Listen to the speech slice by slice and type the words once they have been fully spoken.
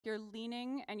you're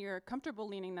leaning and you're comfortable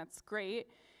leaning, that's great.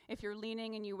 If you're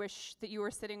leaning and you wish that you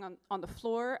were sitting on the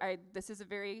floor, this is a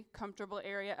very comfortable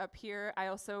area up here. I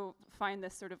also find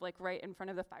this sort of like right in front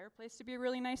of the fireplace to be a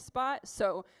really nice spot.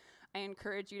 So I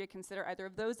encourage you to consider either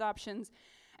of those options.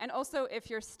 And also, if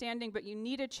you're standing but you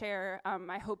need a chair,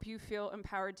 I hope you feel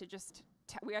empowered to just,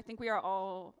 I think we are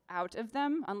all out of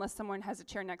them, unless someone has a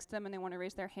chair next to them and they want to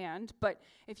raise their hand. But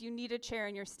if you need a chair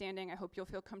and you're standing, I hope you'll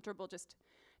feel comfortable just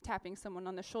tapping someone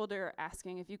on the shoulder,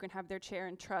 asking if you can have their chair,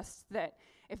 and trust that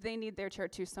if they need their chair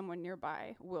too, someone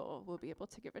nearby will be able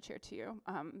to give a chair to you.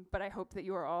 But I hope that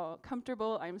you are all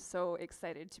comfortable. I'm so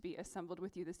excited to be assembled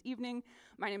with you this evening.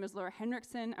 My name is Laura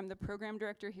Henriksen. I'm the program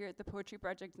director here at the Poetry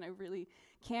Project, and I really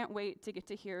can't wait to get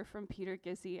to hear from Peter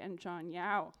Gizzi and John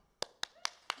Yao.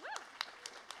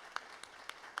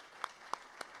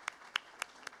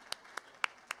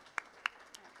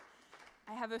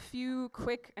 I have a few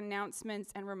quick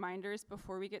announcements and reminders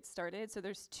before we get started. So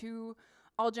there's 2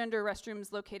 all-gender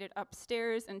restrooms located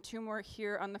upstairs and 2 more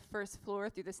here on the first floor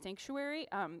through the sanctuary.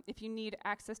 If you need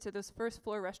access to those first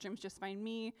floor restrooms, just find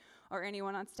me or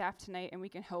anyone on staff tonight and we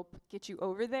can help get you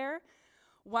over there.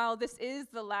 While this is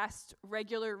the last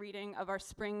regular reading of our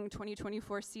spring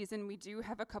 2024 season, we do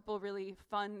have a couple really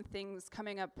fun things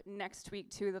coming up next week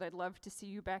too that I'd love to see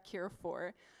you back here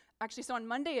for. Actually, so on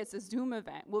Monday, it's a Zoom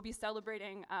event. We'll be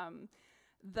celebrating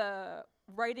the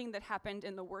writing that happened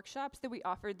in the workshops that we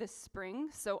offered this spring.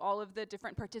 So all of the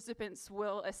different participants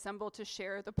will assemble to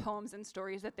share the poems and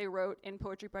stories that they wrote in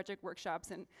Poetry Project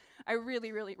workshops. And I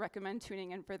really, really recommend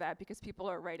tuning in for that because people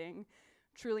are writing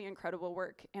truly incredible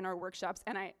work in our workshops.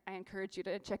 And I encourage you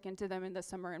to check into them in the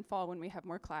summer and fall when we have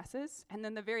more classes. And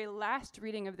then the very last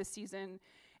reading of the season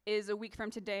is a week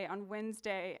from today on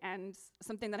Wednesday, and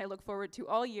something that I look forward to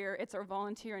all year. It's our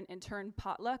volunteer and intern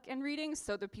potluck and readings.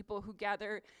 So the people who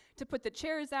gather to put the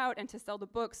chairs out and to sell the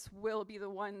books will be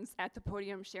the ones at the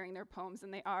podium sharing their poems,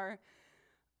 and they are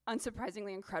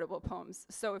unsurprisingly incredible poems.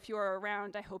 So if you are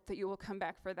around, I hope that you will come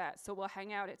back for that. So we'll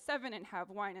hang out at 7 and have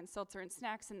wine and seltzer and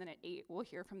snacks, and then at 8 we'll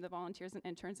hear from the volunteers and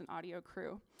interns and audio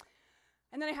crew.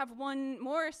 And then I have one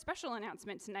more special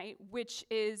announcement tonight, which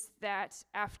is that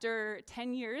after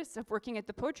 10 years of working at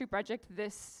the Poetry Project,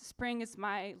 this spring is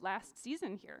my last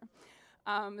season here.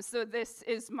 So this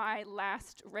is my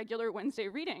last regular Wednesday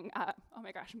reading. Oh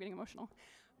my gosh, I'm getting emotional.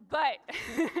 But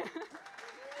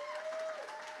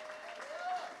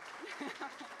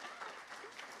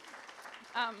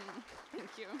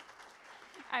thank you.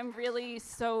 I'm really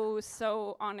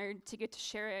so honored to get to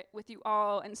share it with you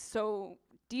all, and so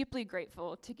deeply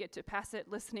grateful to get to pass it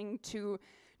listening to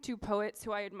 2 poets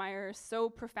who I admire so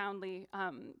profoundly,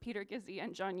 Peter Gizzi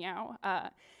and John Yao.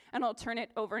 And I'll turn it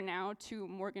over now to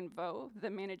Morgan Vo, the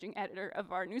managing editor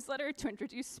of our newsletter, to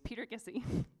introduce Peter Gizzi.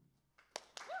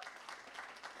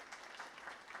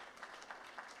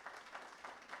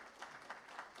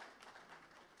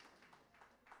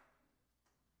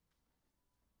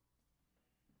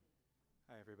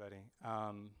 Hi, everybody.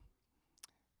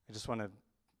 I just want to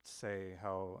say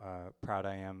how proud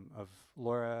I am of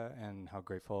Laura and how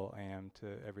grateful I am to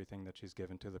everything that she's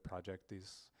given to the project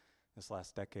this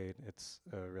last decade. It's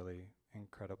a really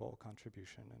incredible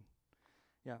contribution, and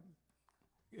yeah,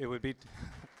 it would be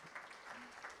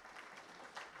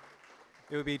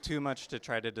it would be too much to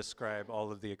try to describe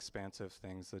all of the expansive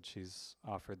things that she's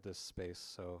offered this space,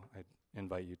 so I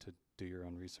invite you to do your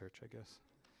own research, I guess.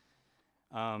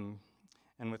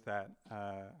 And with that,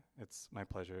 it's my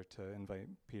pleasure to invite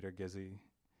Peter Gizzi.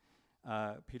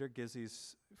 Peter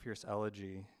Gizzi's Fierce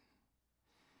Elegy.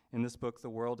 In this book, the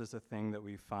world is a thing that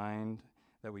we find,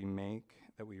 that we make,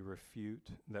 that we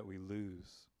refute, that we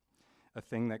lose. A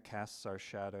thing that casts our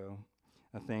shadow,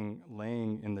 a thing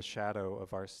laying in the shadow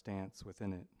of our stance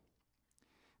within it.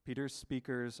 Peter's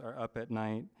speakers are up at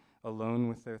night, alone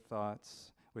with their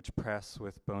thoughts, which press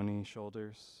with bony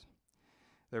shoulders.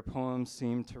 Their poems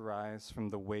seem to rise from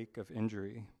the wake of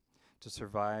injury, to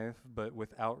survive but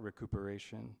without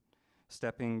recuperation,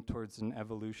 stepping towards an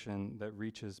evolution that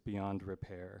reaches beyond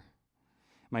repair.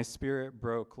 My spirit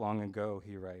broke long ago,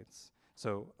 he writes,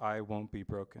 so I won't be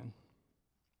broken.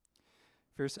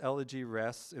 Fierce Elegy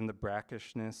rests in the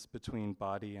brackishness between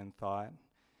body and thought,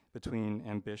 between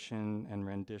ambition and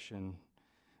rendition,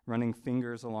 running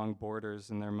fingers along borders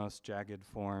in their most jagged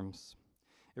forms.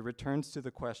 It returns to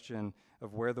the question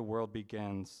of where the world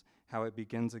begins, how it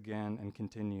begins again and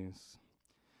continues.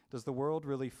 Does the world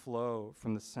really flow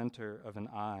from the center of an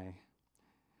eye?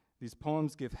 These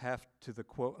poems give heft to the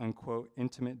quote-unquote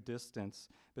intimate distance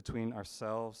between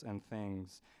ourselves and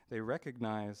things. They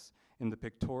recognize in the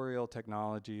pictorial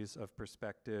technologies of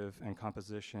perspective and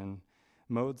composition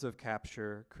modes of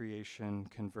capture, creation,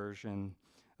 conversion,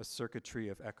 a circuitry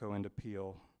of echo and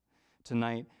appeal.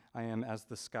 Tonight, I am as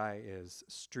the sky is,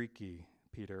 streaky,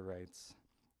 Peter writes.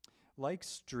 Like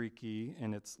streaky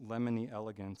in its lemony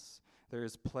elegance, there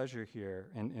is pleasure here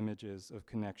in images of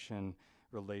connection,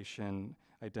 relation,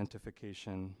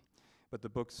 identification. But the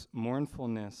book's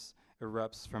mournfulness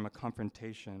erupts from a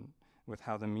confrontation with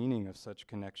how the meaning of such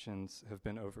connections have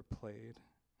been overplayed.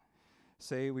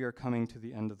 Say we are coming to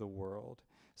the end of the world.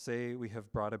 Say we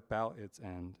have brought about its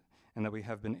end, and that we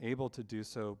have been able to do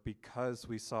so because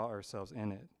we saw ourselves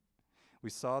in it.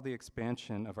 We saw the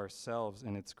expansion of ourselves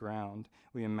in its ground.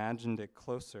 We imagined it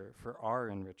closer for our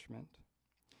enrichment.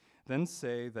 Then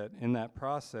say that in that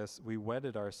process, we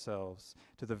wedded ourselves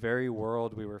to the very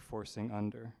world we were forcing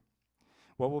under.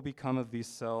 What will become of these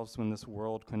selves when this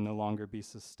world can no longer be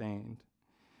sustained?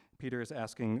 Peter is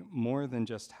asking more than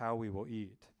just how we will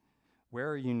eat. Where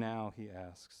are you now, he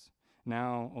asks.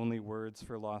 Now only words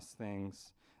for lost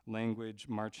things, language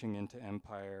marching into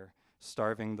empire,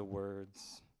 starving the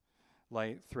words,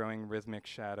 light throwing rhythmic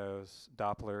shadows,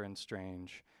 Doppler and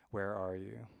strange, where are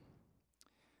you?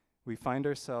 We find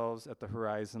ourselves at the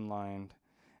horizon line,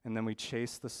 and then we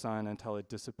chase the sun until it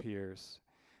disappears.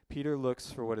 Peter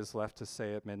looks for what is left to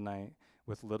say at midnight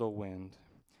with little wind.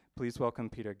 Please welcome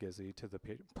Peter Gizzi to the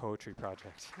Poetry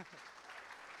Project.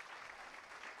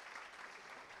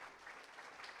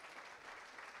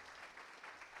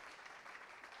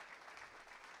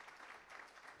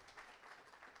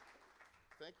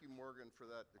 Thank you, Morgan, for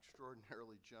that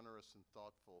extraordinarily generous and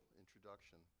thoughtful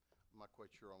introduction. I'm not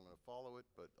quite sure I'm going to follow it,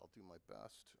 but I'll do my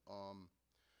best.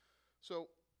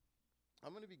 So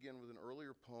I'm going to begin with an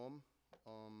earlier poem.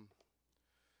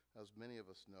 As many of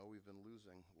us know, we've been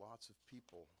losing lots of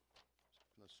people.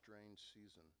 It's been a strange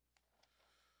season.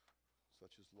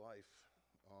 Such is life.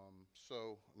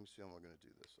 So let me see how I'm going to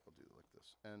do this. I'll do it like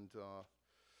this. And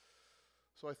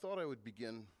so I thought I would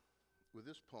begin with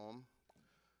this poem,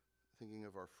 thinking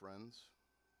of our friends.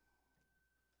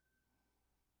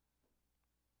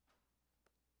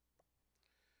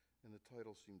 And the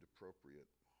title seemed appropriate.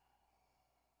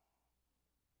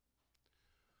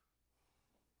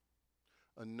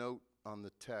 A note on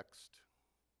the text.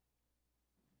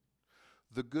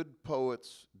 The good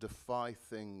poets defy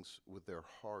things with their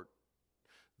heart.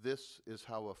 This is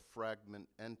how a fragment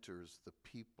enters the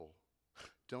people.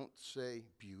 Don't say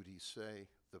beauty, say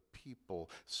the people.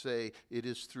 Say it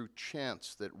is through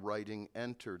chance that writing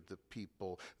entered the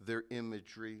people, their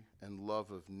imagery and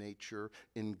love of nature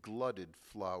in glutted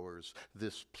flowers,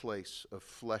 this place of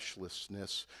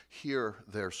fleshlessness. Hear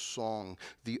their song,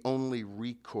 the only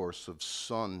recourse of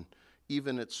sun.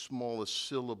 Even its smallest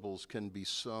syllables can be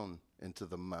sewn into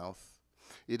the mouth.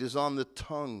 It is on the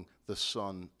tongue the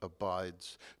sun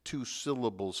abides, 2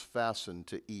 syllables fastened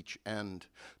to each end,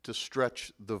 to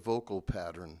stretch the vocal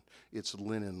pattern, its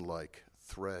linen-like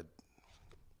thread.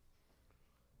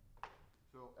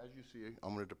 So as you see,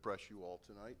 I'm going to depress you all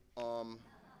tonight.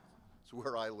 It's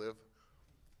where I live.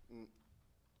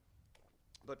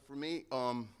 But for me,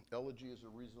 elegy is a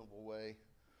reasonable way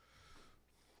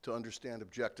to understand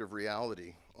objective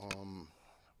reality.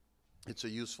 It's a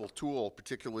useful tool,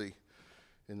 particularly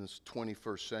in this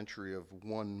 21st century of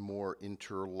one more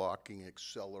interlocking,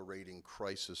 accelerating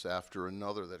crisis after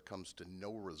another that comes to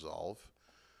no resolve.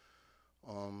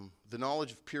 The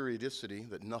knowledge of periodicity,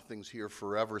 that nothing's here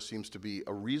forever, seems to be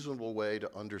a reasonable way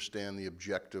to understand the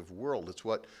objective world. It's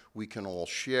what we can all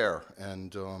share.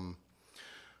 And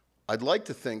I'd like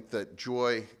to think that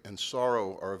joy and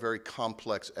sorrow are a very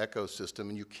complex ecosystem,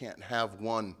 and you can't have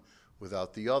one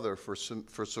without the other.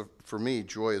 For me,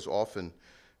 joy is often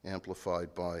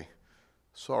amplified by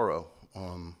sorrow,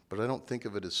 but I don't think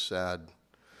of it as sad.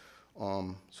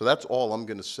 So that's all I'm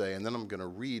going to say, and then I'm going to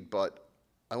read, but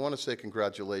I want to say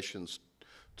congratulations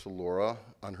to Laura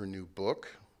on her new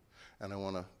book, and I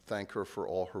want to thank her for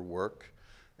all her work,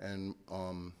 and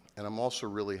I'm also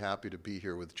really happy to be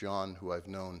here with John, who I've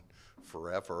known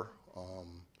forever.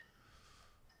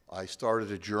 I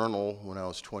started a journal when I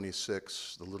was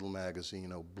 26, the little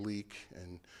magazine Oblique,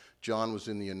 and John was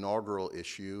in the inaugural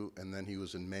issue, and then he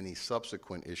was in many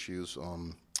subsequent issues.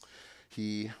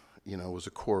 He, was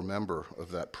a core member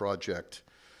of that project,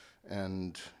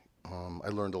 and I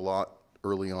learned a lot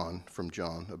early on from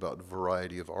John about a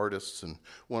variety of artists, and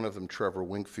one of them, Trevor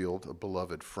Winkfield, a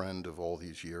beloved friend of all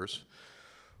these years.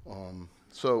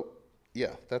 So,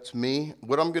 yeah, that's me.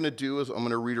 What I'm going to do is I'm going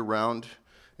to read around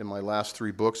in my last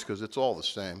 3 books, because it's all the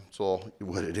same. It's all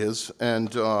what it is.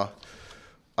 And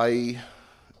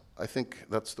I think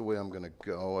that's the way I'm going to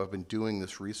go. I've been doing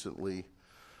this recently.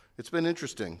 It's been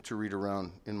interesting to read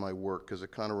around in my work because it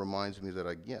kind of reminds me that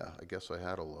I guess I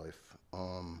had a life.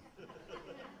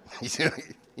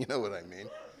 You know what I mean.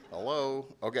 Hello?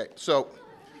 Okay, so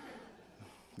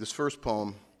this first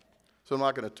poem, so I'm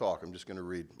not going to talk, I'm just going to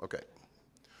read. Okay.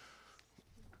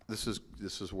 This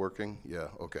is working? Yeah,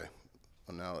 okay.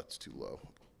 Oh, now it's too low.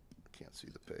 I can't see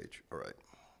the page. All right.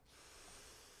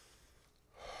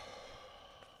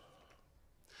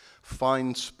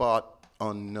 Fine spot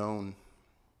unknown.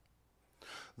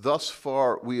 Thus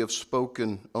far we have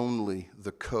spoken only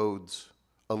the codes,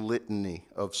 a litany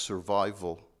of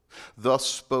survival. Thus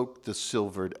spoke the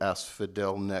silvered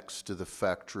asphodel next to the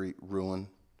factory ruin.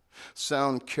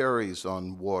 Sound carries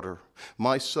on water.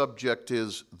 My subject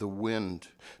is the wind,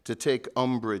 to take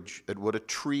umbrage at what a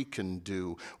tree can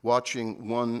do, watching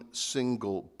one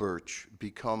single birch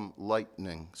become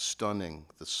lightning, stunning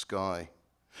the sky.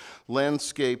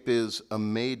 Landscape is a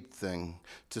made thing,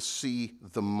 to see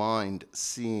the mind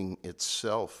seeing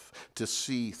itself, to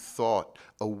see thought,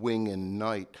 a wing in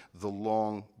night, the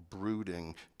long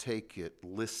brooding. Take it,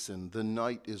 listen. The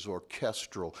night is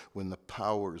orchestral when the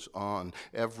power's on,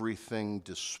 everything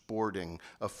disporting,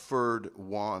 a furred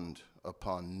wand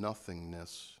upon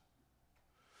nothingness.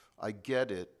 I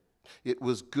get it. It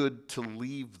was good to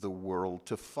leave the world,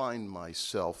 to find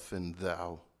myself in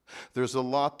thou. There's a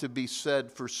lot to be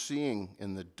said for seeing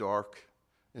in the dark,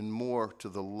 and more to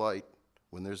the light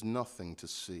when there's nothing to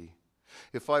see.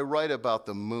 If I write about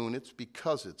the moon, it's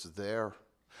because it's there.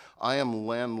 I am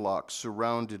landlocked,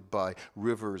 surrounded by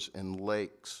rivers and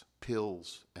lakes,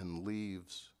 pills and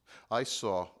leaves. I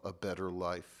saw a better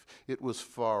life. It was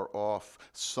far off,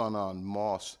 sun on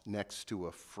moss next to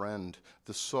a friend,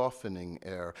 the softening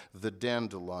air, the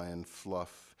dandelion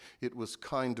fluff. It was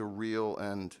kinda real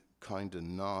and kinda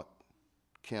not.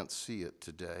 Can't see it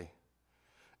today.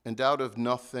 And out of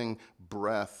nothing,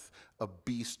 breath, a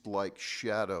beast-like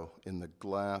shadow in the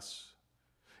glass.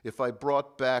 If I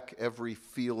brought back every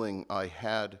feeling I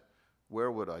had,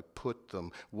 where would I put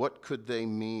them? What could they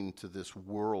mean to this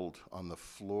world on the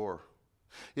floor?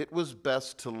 It was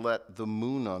best to let the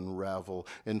moon unravel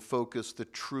and focus the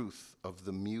truth of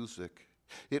the music.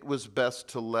 It was best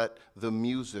to let the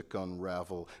music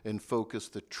unravel and focus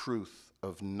the truth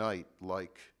of night,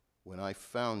 like when I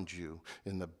found you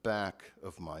in the back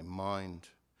of my mind.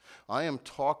 I am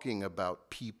talking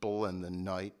about people and the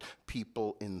night,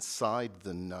 people inside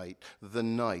the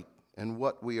night and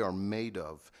what we are made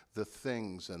of, the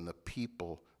things and the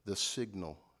people, the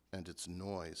signal and its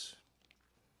noise.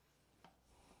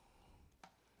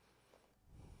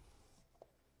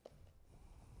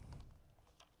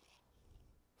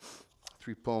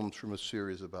 Three poems from a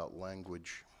series about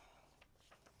language.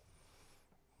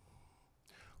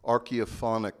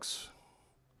 Archaeophonics.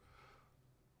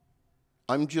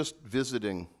 I'm just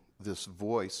visiting this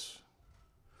voice.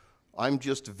 I'm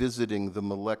just visiting the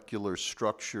molecular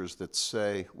structures that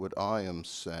say what I am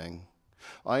saying.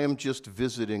 I am just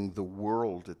visiting the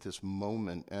world at this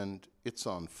moment, and it's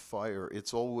on fire.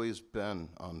 It's always been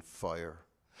on fire.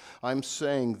 I'm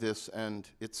saying this, and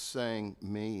it's saying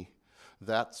me.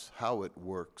 That's how it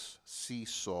works,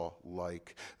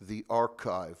 seesaw-like. The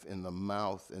archive in the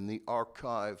mouth, and the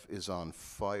archive is on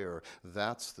fire.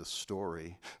 That's the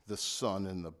story. The sun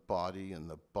in the body, and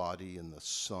the body in the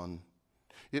sun.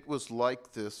 It was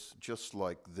like this, just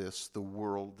like this, the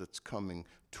world that's coming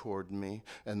toward me,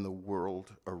 and the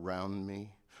world around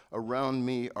me. Around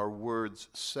me are words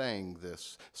saying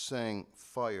this, saying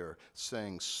fire,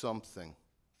 saying something,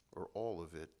 or all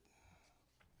of it.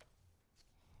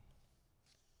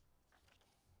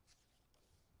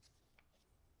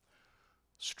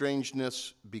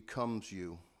 Strangeness becomes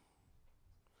you.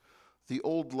 The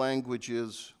old language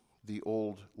is the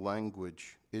old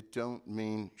language. It don't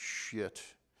mean shit.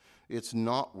 It's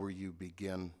not where you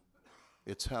begin.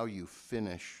 It's how you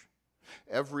finish.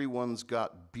 Everyone's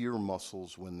got beer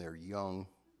muscles when they're young.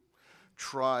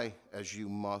 Try as you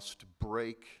must,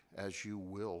 break as you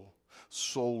will.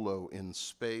 Solo in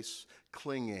space,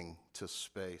 clinging to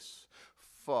space.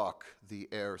 Fuck, the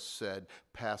air said,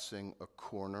 passing a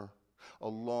corner. A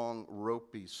long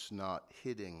ropey snot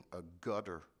hitting a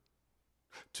gutter.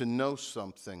 To know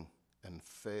something and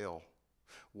fail.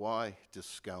 Why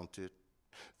discount it?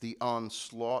 The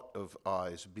onslaught of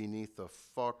eyes beneath a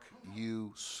fuck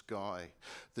you sky.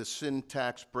 The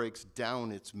syntax breaks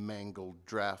down its mangled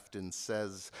draft and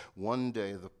says, one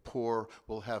day the poor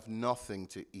will have nothing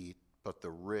to eat but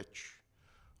the rich.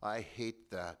 I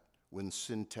hate that when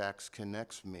syntax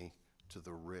connects me to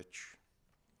the rich.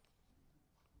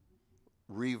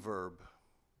 Reverb.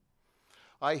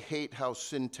 I hate how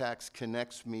syntax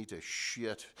connects me to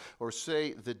shit, or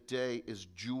say the day is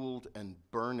jeweled and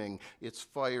burning, its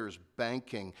fires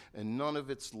banking, and none of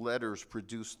its letters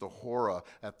produce the horror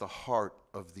at the heart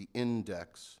of the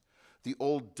index. The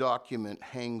old document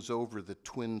hangs over the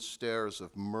twin stairs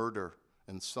of murder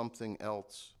and something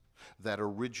else, that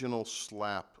original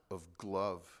slap of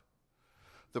glove.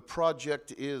 The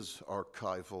project is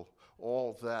archival,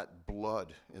 all that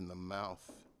blood in the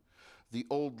mouth. The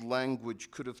old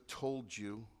language could have told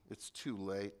you, it's too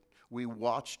late. We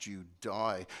watched you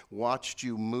die, watched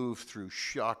you move through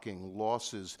shocking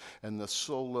losses, and the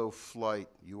solo flight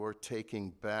you are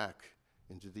taking back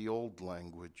into the old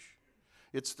language.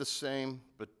 It's the same,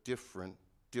 but different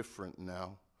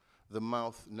now. The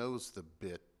mouth knows the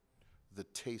bit, the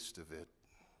taste of it.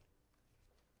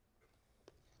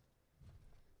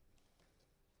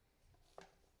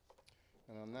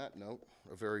 And on that note,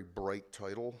 a very bright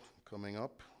title coming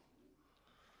up.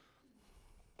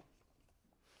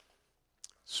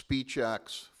 Speech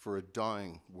Acts for a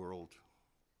Dying World.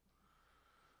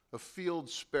 A field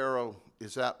sparrow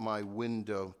is at my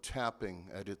window, tapping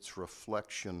at its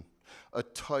reflection. A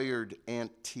tired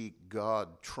antique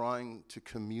god trying to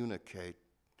communicate.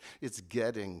 It's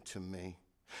getting to me.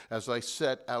 As I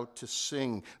set out to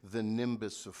sing the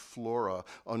nimbus of flora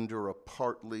under a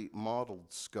partly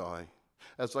mottled sky.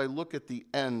 As I look at the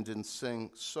end and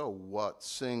sing, so what?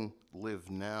 Sing, live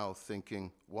now,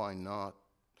 thinking, why not?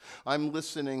 I'm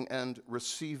listening and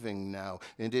receiving now,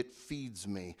 and it feeds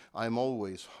me. I'm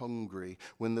always hungry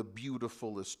when the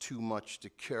beautiful is too much to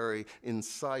carry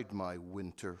inside my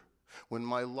winter, when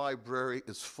my library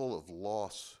is full of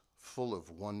loss, full of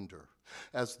wonder,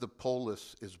 as the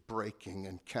polis is breaking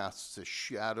and casts a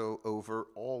shadow over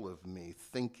all of me,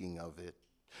 thinking of it.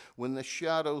 When the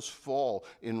shadows fall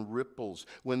in ripples,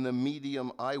 when the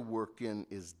medium I work in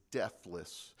is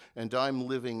deathless, and I'm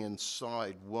living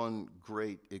inside one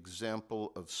great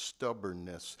example of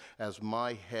stubbornness as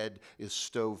my head is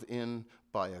stove in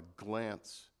by a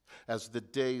glance, as the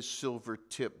day's silver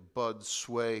tip buds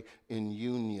sway in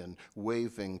union,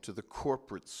 waving to the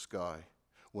corporate sky,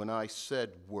 when I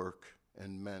said work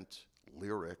and meant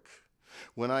lyric.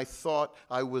 When I thought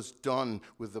I was done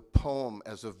with the poem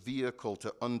as a vehicle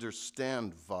to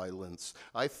understand violence,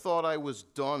 I thought I was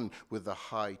done with the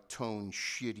high-toned,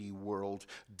 shitty world,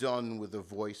 done with a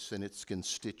voice and its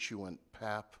constituent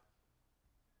pap.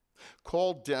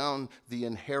 Call down the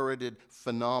inherited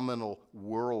phenomenal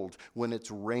world when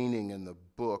it's raining in the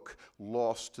book,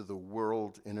 lost to the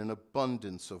world in an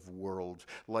abundance of world,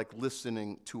 like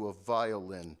listening to a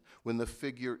violin when the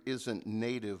figure isn't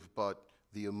native but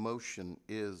the emotion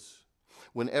is,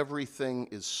 when everything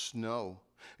is snow,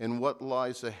 and what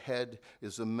lies ahead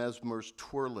is a mesmer's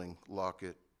twirling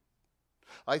locket.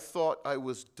 I thought I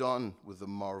was done with the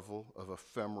marvel of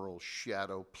ephemeral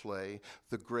shadow play,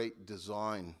 the great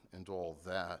design and all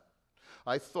that.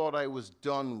 I thought I was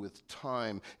done with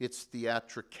time, its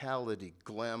theatricality,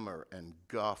 glamour, and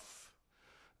guff.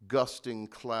 Gusting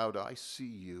cloud, I see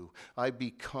you. I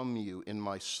become you in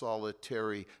my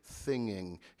solitary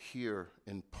thinging here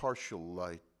in partial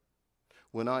light.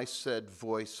 When I said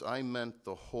voice, I meant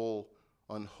the whole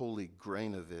unholy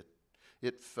grain of it.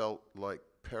 It felt like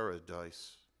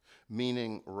paradise.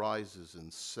 Meaning rises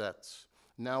and sets.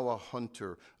 Now a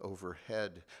hunter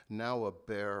overhead, now a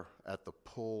bear at the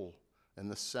pole, and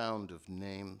the sound of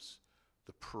names,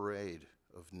 the parade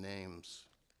of names.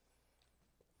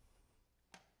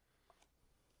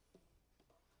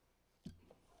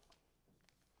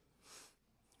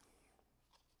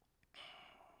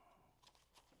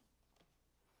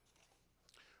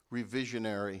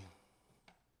 Revisionary.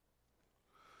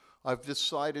 I've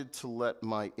decided to let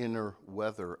my inner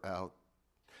weather out.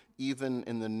 Even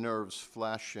in the nerves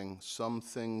flashing, some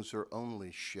things are only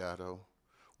shadow.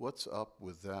 What's up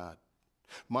with that?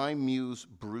 My muse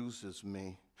bruises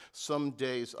me. Some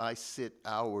days I sit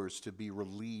hours to be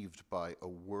relieved by a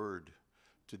word.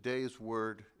 Today's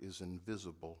word is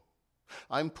invisible.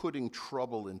 I'm putting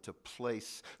trouble into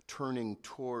place, turning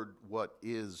toward what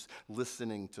is,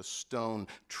 listening to stone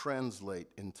translate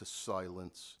into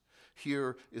silence.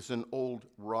 Here is an old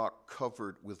rock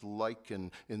covered with lichen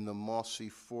in the mossy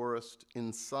forest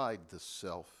inside the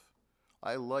self.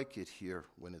 I like it here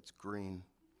when it's green.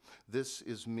 This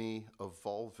is me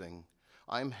evolving.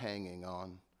 I'm hanging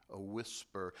on, a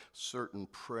whisper. Certain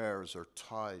prayers are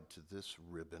tied to this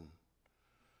ribbon.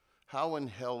 How in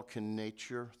hell can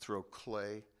nature throw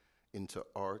clay into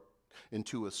art,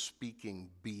 into a speaking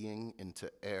being,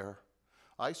 into air?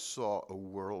 I saw a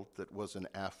world that was an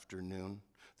afternoon,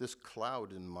 this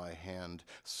cloud in my hand,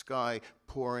 sky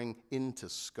pouring into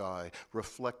sky,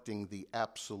 reflecting the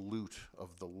absolute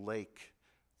of the lake,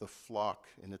 the flock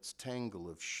in its tangle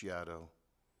of shadow.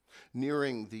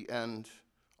 Nearing the end,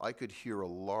 I could hear a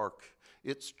lark,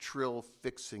 its trill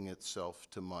fixing itself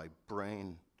to my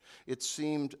brain. It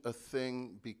seemed a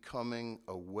thing becoming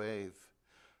a wave,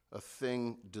 a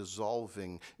thing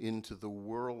dissolving into the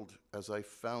world as I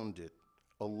found it,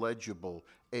 illegible,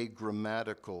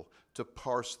 agrammatical, to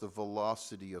parse the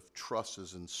velocity of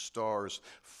trusses and stars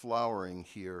flowering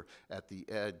here at the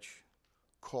edge,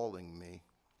 calling me.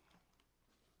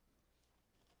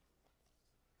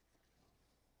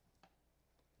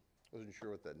 I wasn't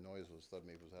sure what that noise was. Thought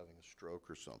maybe he was having a stroke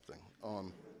or something.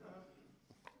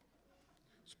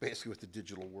 It's basically what the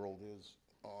digital world is.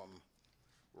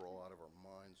 We're all out of our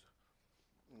minds.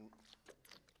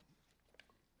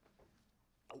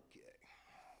 Okay.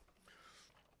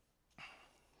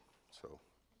 So,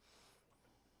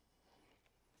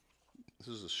 this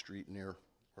is a street near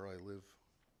where I live.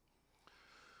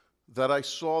 That I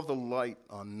saw the light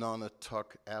on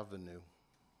Nonotuck Avenue.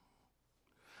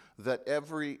 That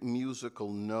every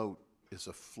musical note is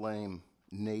a flame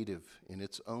native in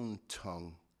its own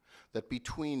tongue, that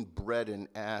between bread and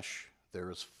ash there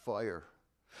is fire,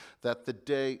 that the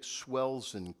day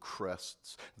swells and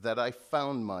crests, that I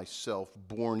found myself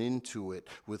born into it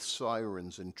with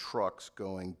sirens and trucks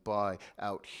going by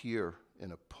out here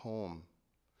in a poem,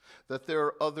 that there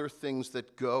are other things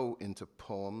that go into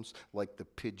poems like the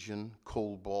pigeon,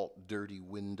 cobalt, dirty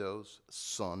windows,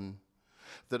 sun,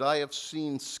 that I have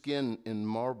seen skin in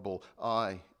marble,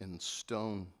 eye in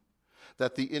stone,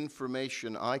 that the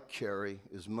information I carry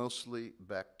is mostly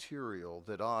bacterial,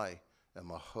 that I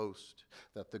am a host,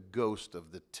 that the ghost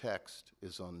of the text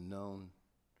is unknown,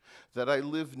 that I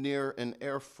live near an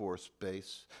Air Force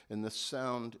base and the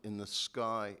sound in the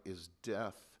sky is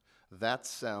death. That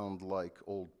sound, like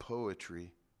old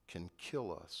poetry, can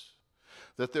kill us.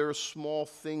 That there are small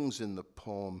things in the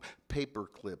poem, paper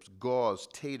clips, gauze,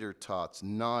 tater tots,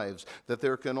 knives, that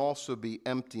there can also be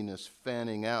emptiness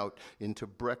fanning out into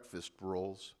breakfast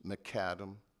rolls,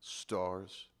 macadam,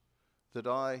 stars. That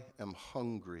I am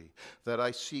hungry, that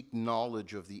I seek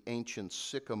knowledge of the ancient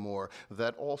sycamore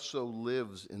that also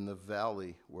lives in the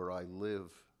valley where I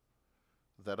live,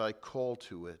 that I call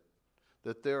to it,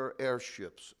 that there are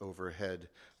airships overhead,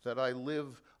 that I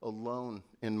live alone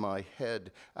in my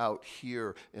head out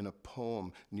here in a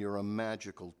poem near a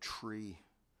magical tree,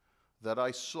 that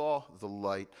I saw the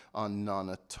light on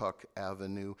Nonotuck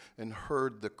Avenue and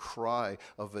heard the cry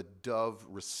of a dove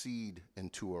recede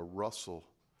into a rustle,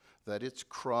 that its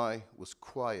cry was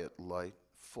quiet light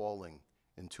falling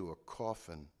into a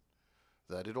coffin,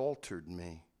 that it altered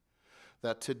me,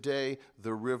 that today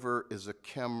the river is a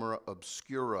camera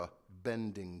obscura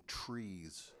bending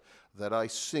trees, that I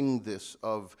sing this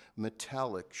of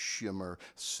metallic shimmer,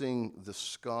 sing the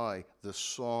sky, the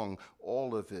song,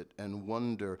 all of it, and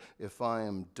wonder if I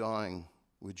am dying,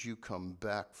 would you come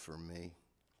back for me?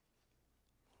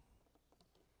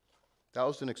 That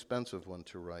was an expensive one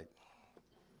to write.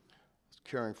 I was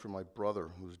caring for my brother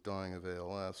who was dying of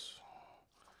ALS.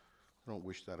 I don't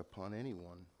wish that upon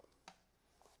anyone.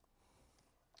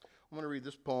 I'm going to read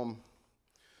this poem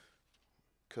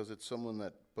because it's someone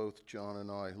that both John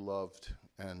and I loved,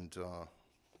 and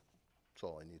that's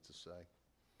all I need to say.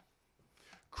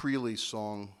 Creeley's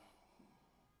song.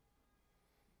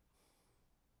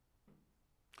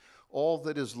 All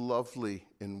that is lovely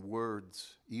in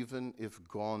words, even if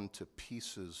gone to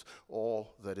pieces,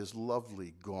 all that is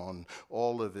lovely gone,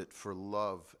 all of it for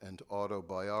love and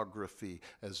autobiography,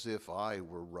 as if I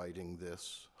were writing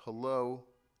this. Hello?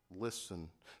 Listen,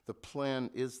 the plan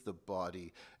is the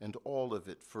body, and all of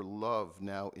it for love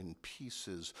now in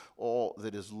pieces. All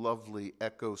that is lovely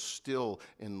echoes still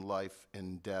in life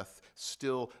and death,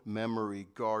 still memory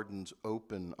gardens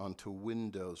open onto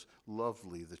windows.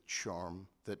 Lovely the charm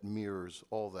that mirrors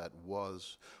all that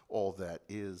was, all that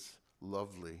is,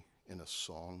 lovely in a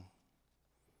song.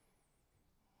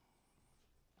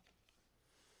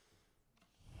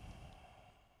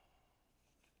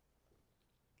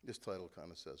 This title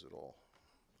kind of says it all.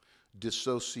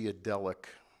 Dissociadelic.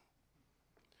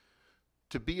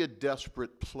 To be a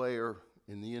desperate player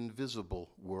in the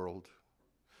invisible world,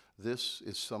 this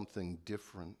is something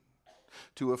different.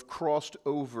 To have crossed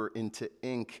over into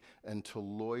ink and to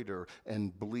loiter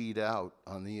and bleed out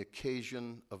on the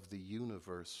occasion of the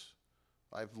universe.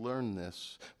 I've learned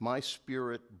this. My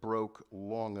spirit broke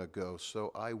long ago,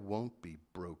 so I won't be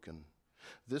broken.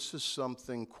 This is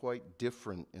something quite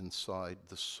different inside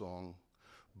the song.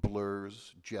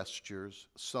 Blurs, gestures,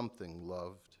 something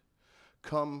loved.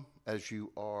 Come as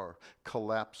you are,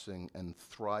 collapsing and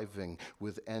thriving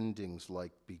with endings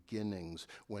like beginnings.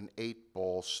 When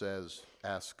 8-ball says,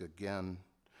 ask again.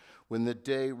 When the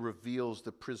day reveals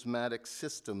the prismatic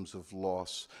systems of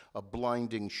loss, a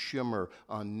blinding shimmer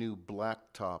on new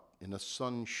blacktop in a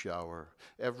sun shower,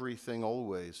 everything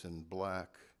always in black.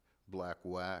 Black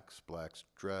wax, black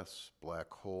dress,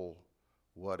 black hole,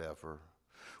 whatever.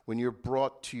 When you're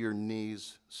brought to your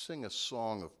knees, sing a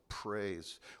song of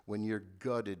praise. When you're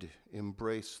gutted,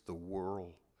 embrace the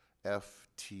whirl.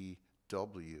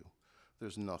 FTW.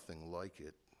 There's nothing like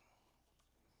it.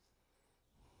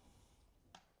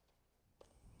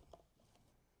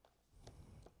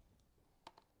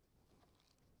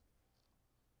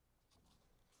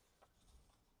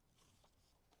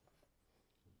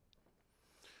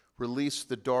 Release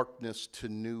the darkness to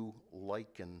new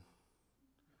lichen.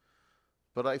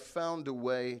 But I found a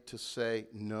way to say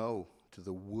no to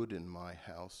the wood in my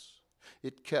house.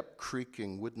 It kept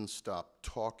creaking, wouldn't stop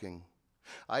talking.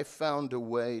 I found a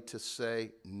way to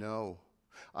say no.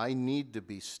 I need to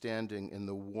be standing in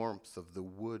the warmth of the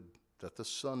wood that the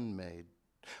sun made.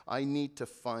 I need to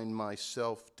find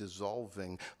myself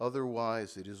dissolving.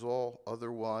 Otherwise, it is all,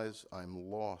 otherwise I'm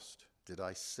lost. Did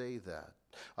I say that?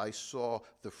 I saw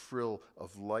the frill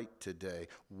of light today,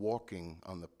 walking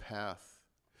on the path.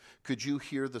 Could you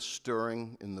hear the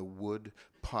stirring in the wood,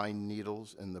 pine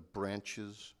needles and the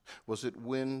branches? Was it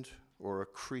wind or a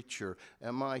creature?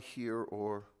 Am I here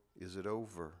or is it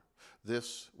over?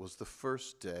 This was the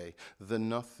first day, the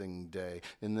nothing day,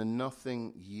 in the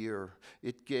nothing year.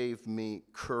 It gave me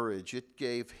courage. It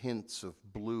gave hints of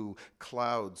blue,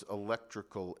 clouds,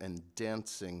 electrical and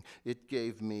dancing. It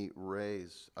gave me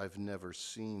rays I've never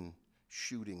seen,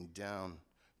 shooting down,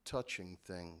 touching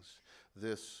things.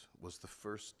 This was the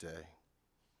first day.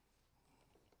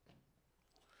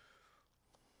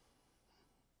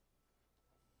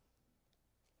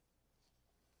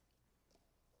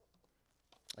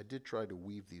 I did try to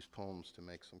weave these poems to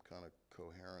make some kind of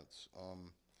coherence.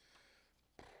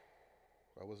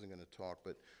 I wasn't going to talk,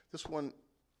 but this one,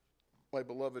 my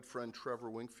beloved friend Trevor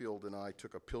Wingfield and I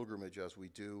took a pilgrimage, as we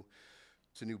do,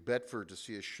 to New Bedford to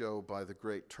see a show by the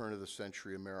great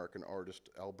turn-of-the-century American artist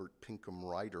Albert Pinkham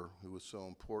Ryder, who was so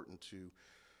important to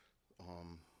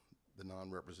the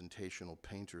non-representational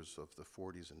painters of the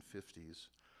 40s and 50s. This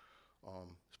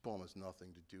poem has nothing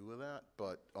to do with that,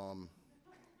 but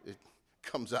it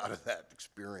comes out of that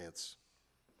experience.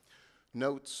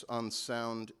 Notes on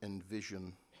sound and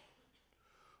vision.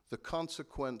 The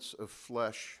consequence of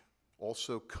flesh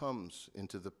also comes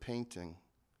into the painting.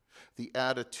 The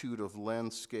attitude of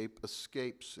landscape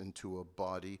escapes into a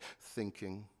body,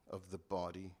 thinking of the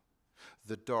body.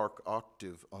 The dark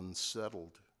octave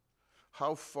unsettled.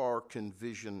 How far can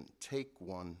vision take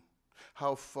one?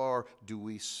 How far do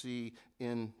we see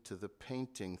into the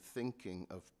painting, thinking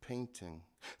of painting,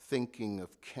 thinking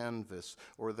of canvas,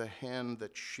 or the hand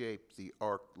that shaped the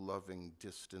art-loving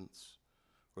distance,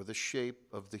 or the shape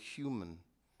of the human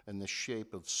and the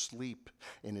shape of sleep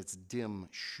in its dim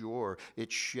shore,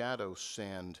 its shadow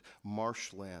sand,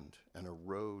 marshland, and a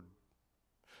road?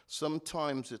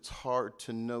 Sometimes it's hard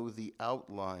to know the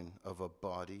outline of a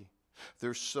body.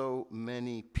 There's so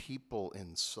many people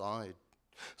inside.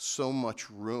 So much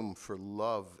room for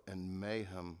love and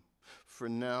mayhem. For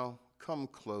now, come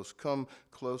close, come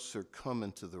closer, come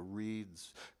into the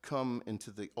reeds, come into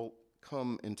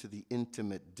the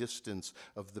intimate distance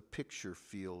of the picture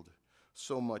field.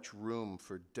 So much room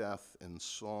for death and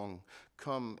song.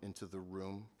 Come into the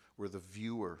room where the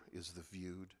viewer is the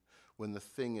viewed, when the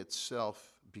thing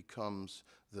itself becomes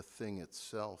the thing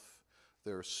itself.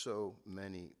 There are so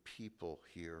many people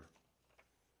here.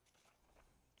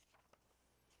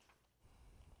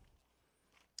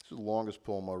 This is the longest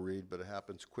poem I'll read, but it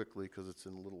happens quickly because it's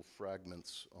in little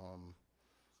fragments.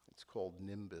 It's called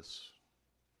Nimbus.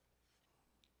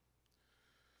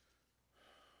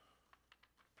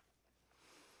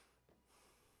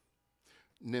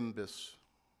 Nimbus.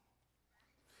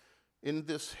 In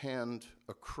this hand,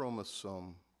 a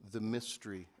chromosome, the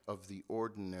mystery of the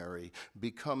ordinary,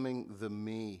 becoming the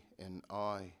me and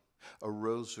I. A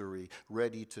rosary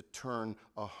ready to turn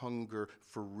a hunger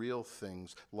for real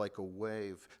things like a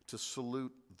wave, to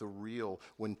salute the real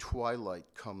when twilight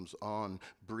comes on.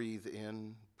 Breathe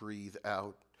in, breathe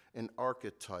out, an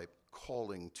archetype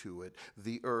calling to it,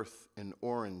 the earth in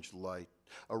orange light,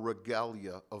 a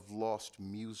regalia of lost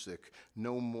music,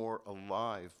 no more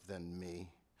alive than me.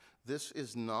 This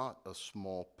is not a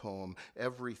small poem,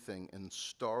 everything in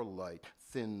starlight,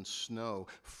 thin snow,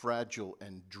 fragile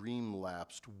and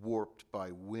dream-lapsed, warped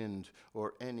by wind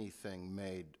or anything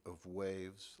made of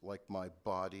waves, like my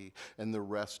body and the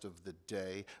rest of the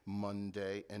day,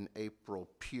 Monday and April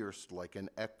pierced like an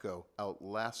echo,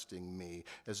 outlasting me,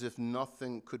 as if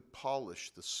nothing could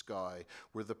polish the sky,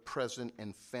 where the present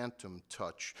and phantom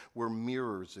touch, where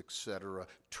mirrors, etc.,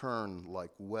 turn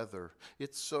like weather.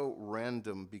 It's so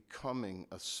random becoming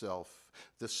a self,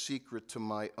 the secret to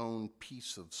my own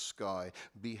piece of sky,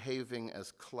 behaving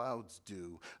as clouds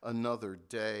do, another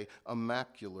day, a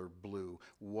macular blue,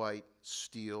 white,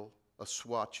 steel, a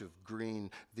swatch of green,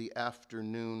 the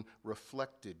afternoon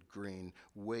reflected green,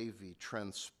 wavy,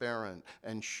 transparent,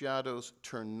 and shadows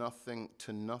turn nothing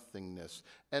to nothingness.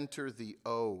 Enter the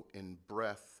O in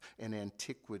breath, an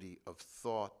antiquity of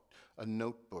thought. A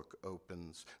notebook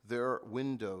opens. There are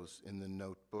windows in the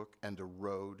notebook and a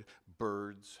road,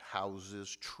 birds,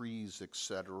 houses, trees,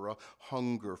 etc.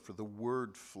 Hunger for the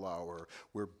word flower,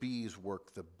 where bees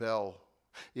work the bell.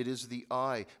 It is the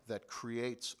eye that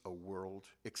creates a world,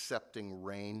 accepting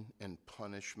rain and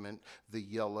punishment, the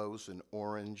yellows and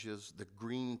oranges, the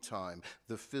green time,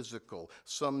 the physical.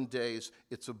 Some days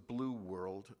it's a blue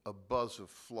world, a buzz of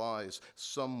flies,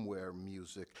 somewhere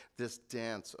music, this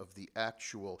dance of the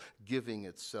actual giving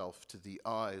itself to the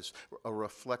eyes, a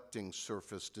reflecting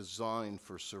surface designed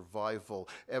for survival,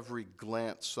 every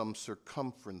glance some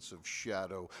circumference of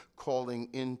shadow, calling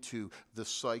into the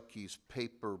psyche's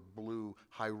paper blue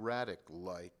hieratic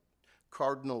light.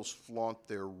 Cardinals flaunt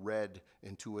their red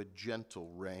into a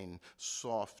gentle rain,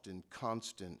 soft and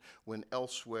constant, when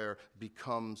elsewhere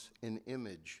becomes an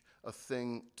image, a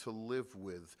thing to live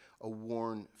with, a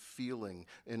worn feeling,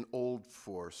 an old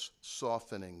force,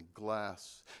 softening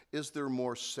glass. Is there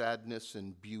more sadness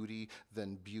in beauty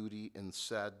than beauty in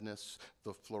sadness?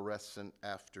 The fluorescent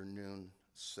afternoon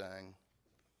sang.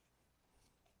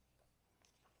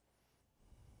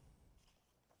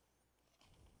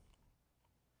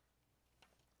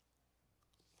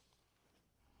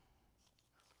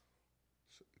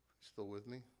 Still with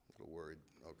me? A little worried.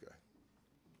 Okay.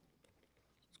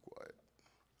 It's quiet.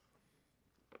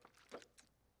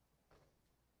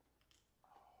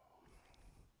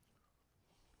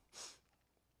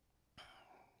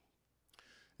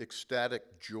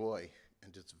 Ecstatic joy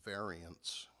and its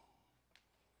variance.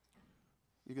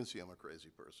 You can see I'm a crazy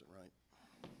person,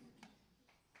 right?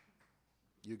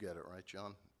 You get it, right,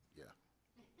 John? Yeah.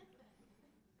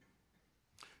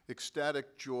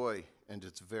 Ecstatic joy and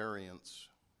its variance.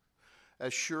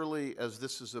 As surely as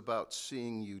this is about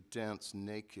seeing you dance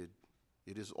naked,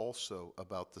 it is also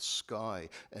about the sky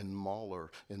and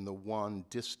Mahler in the wan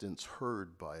distance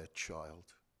heard by a child.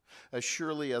 As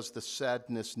surely as the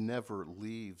sadness never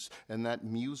leaves and that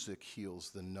music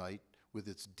heals the night with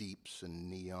its deeps and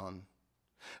neon.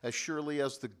 As surely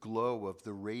as the glow of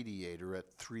the radiator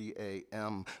at 3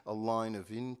 a.m., a line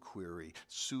of inquiry,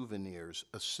 souvenirs,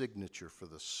 a signature for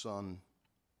the sun.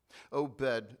 O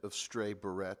bed of stray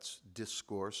barrettes,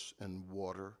 discourse and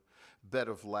water, bed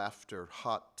of laughter,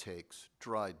 hot takes,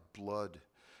 dried blood,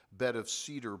 bed of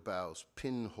cedar boughs,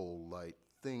 pinhole light,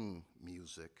 thing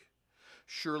music.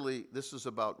 Surely this is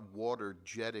about water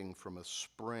jetting from a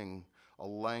spring, a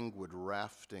languid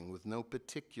rafting with no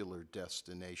particular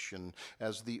destination,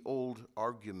 as the old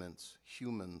arguments,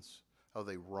 humans, how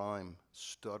they rhyme,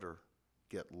 stutter,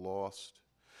 get lost.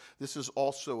 This is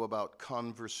also about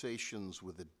conversations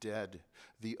with the dead,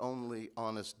 the only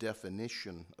honest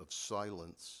definition of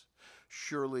silence.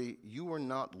 Surely you are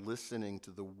not listening to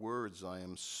the words I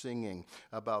am singing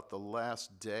about the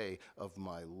last day of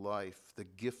my life, the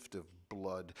gift of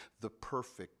blood, the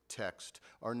perfect text.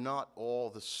 Are not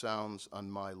all the sounds on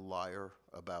my lyre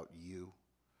about you?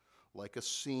 Like a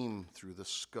seam through the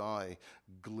sky,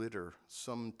 glitter,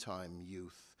 sometime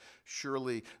youth.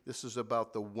 Surely this is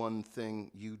about the one thing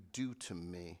you do to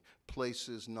me,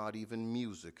 places not even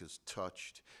music has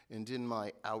touched, and in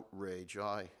my outrage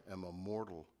I am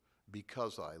immortal.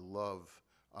 Because I love,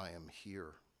 I am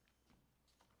here.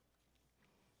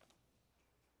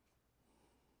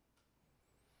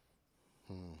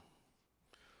 I'm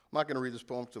not going to read this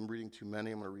poem because I'm reading too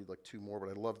many. I'm going to read like two more, but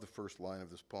I love the first line of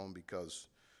this poem because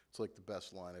it's like the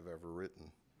best line I've ever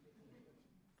written.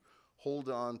 Hold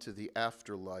on to the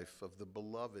afterlife of the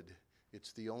beloved.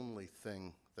 It's the only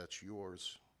thing that's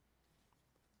yours.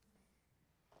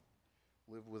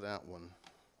 Live with that one.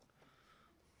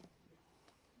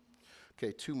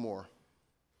 Okay, two more.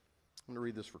 I'm going to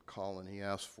read this for Colin. He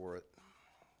asked for it.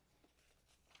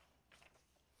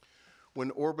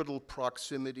 When orbital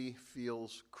proximity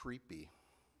feels creepy.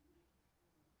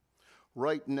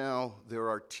 Right now, there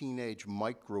are teenage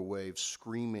microwaves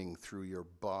screaming through your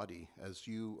body as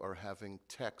you are having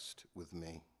text with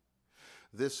me.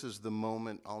 This is the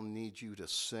moment I'll need you to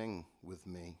sing with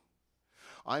me.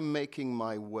 I'm making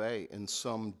my way in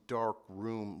some dark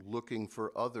room looking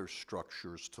for other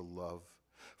structures to love.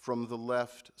 From the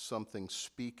left, something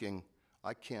speaking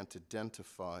I can't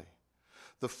identify.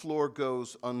 The floor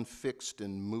goes unfixed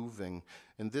and moving,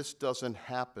 and this doesn't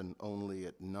happen only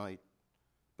at night,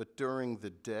 but during the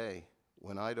day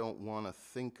when I don't want to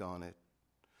think on it.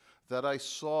 That I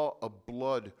saw a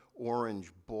blood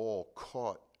orange ball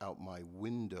caught out my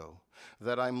window,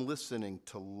 that I'm listening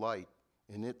to light,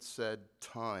 and it said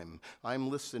time. I'm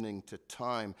listening to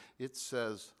time. It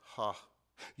says, ha,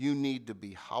 you need to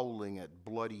be howling at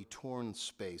bloody torn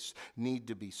space, need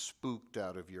to be spooked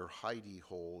out of your hidey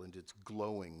hole and its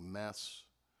glowing mess.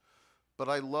 But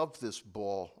I love this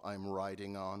ball I'm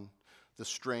riding on, the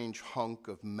strange hunk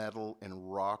of metal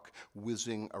and rock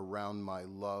whizzing around my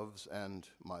loves and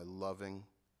my loving.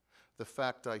 The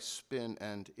fact I spin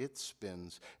and it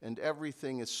spins, and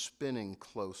everything is spinning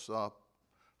close up.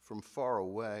 From far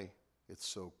away, it's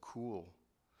so cool.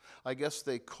 I guess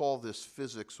they call this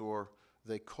physics, or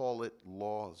they call it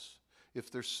laws.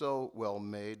 If they're so well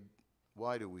made,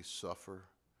 why do we suffer?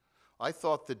 I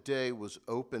thought the day was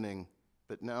opening,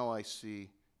 but now I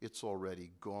see it's already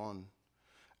gone.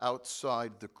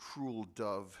 Outside, the cruel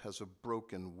dove has a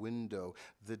broken window.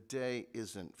 The day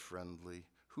isn't friendly.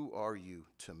 Who are you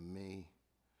to me?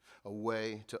 A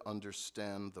way to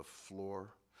understand the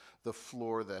floor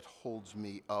that holds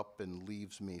me up and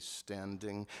leaves me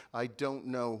standing. I don't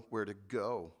know where to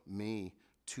go, me,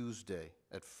 Tuesday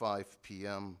at 5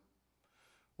 p.m.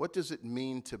 What does it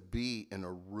mean to be in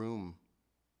a room,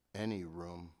 any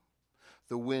room?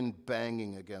 The wind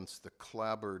banging against the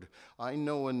clapboard. I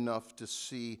know enough to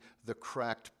see the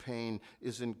cracked pane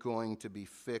isn't going to be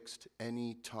fixed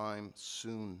any time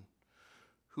soon.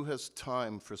 Who has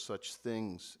time for such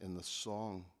things in the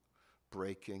song?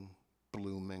 Breaking,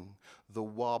 blooming, the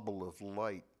wobble of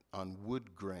light on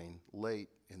wood grain late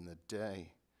in the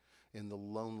day, in the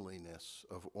loneliness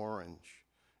of orange,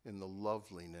 in the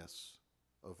loveliness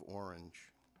of orange.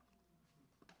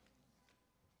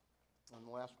 And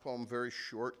the last poem, very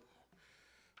short.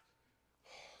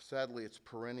 Sadly, it's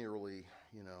perennially,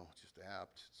 just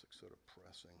apt. It's like so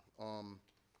depressing.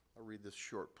 I'll read this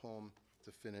short poem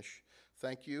to finish.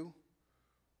 Thank you.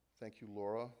 Thank you,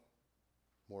 Laura,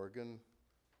 Morgan,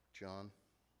 John.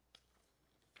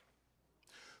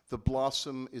 The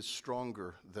blossom is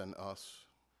stronger than us.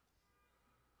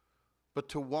 But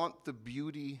to want the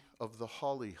beauty of the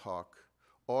hollyhock,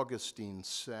 Augustine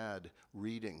sad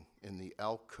reading in the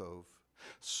alcove,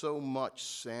 so much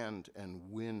sand and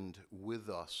wind with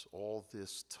us all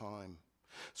this time,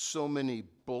 so many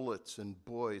bullets and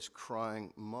boys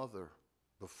crying mother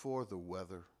before the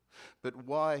weather. But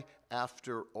why,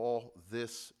 after all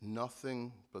this,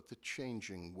 nothing but the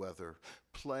changing weather,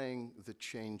 playing the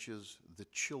changes, the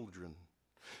children,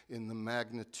 in the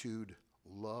magnitude,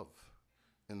 love,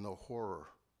 in the horror,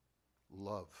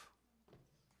 love.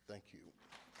 Thank you.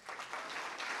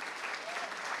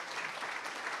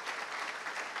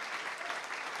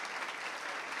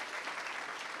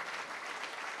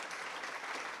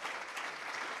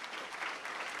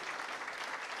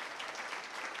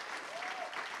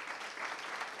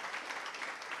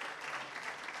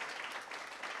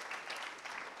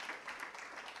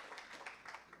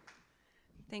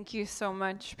 Thank you so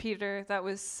much, Peter. That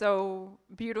was so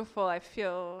beautiful. I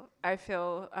feel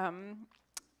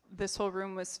this whole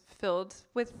room was filled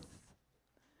with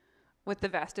the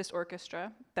vastest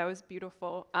orchestra. That was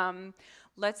beautiful.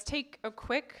 Let's take a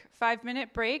quick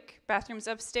 5-minute break. Bathrooms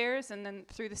upstairs and then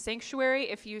through the sanctuary.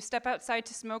 If you step outside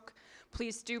to smoke,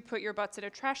 please do put your butts in a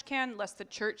trash can, lest the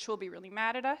church will be really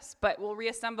mad at us. But we'll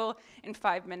reassemble in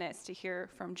 5 minutes to hear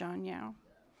from John Yao.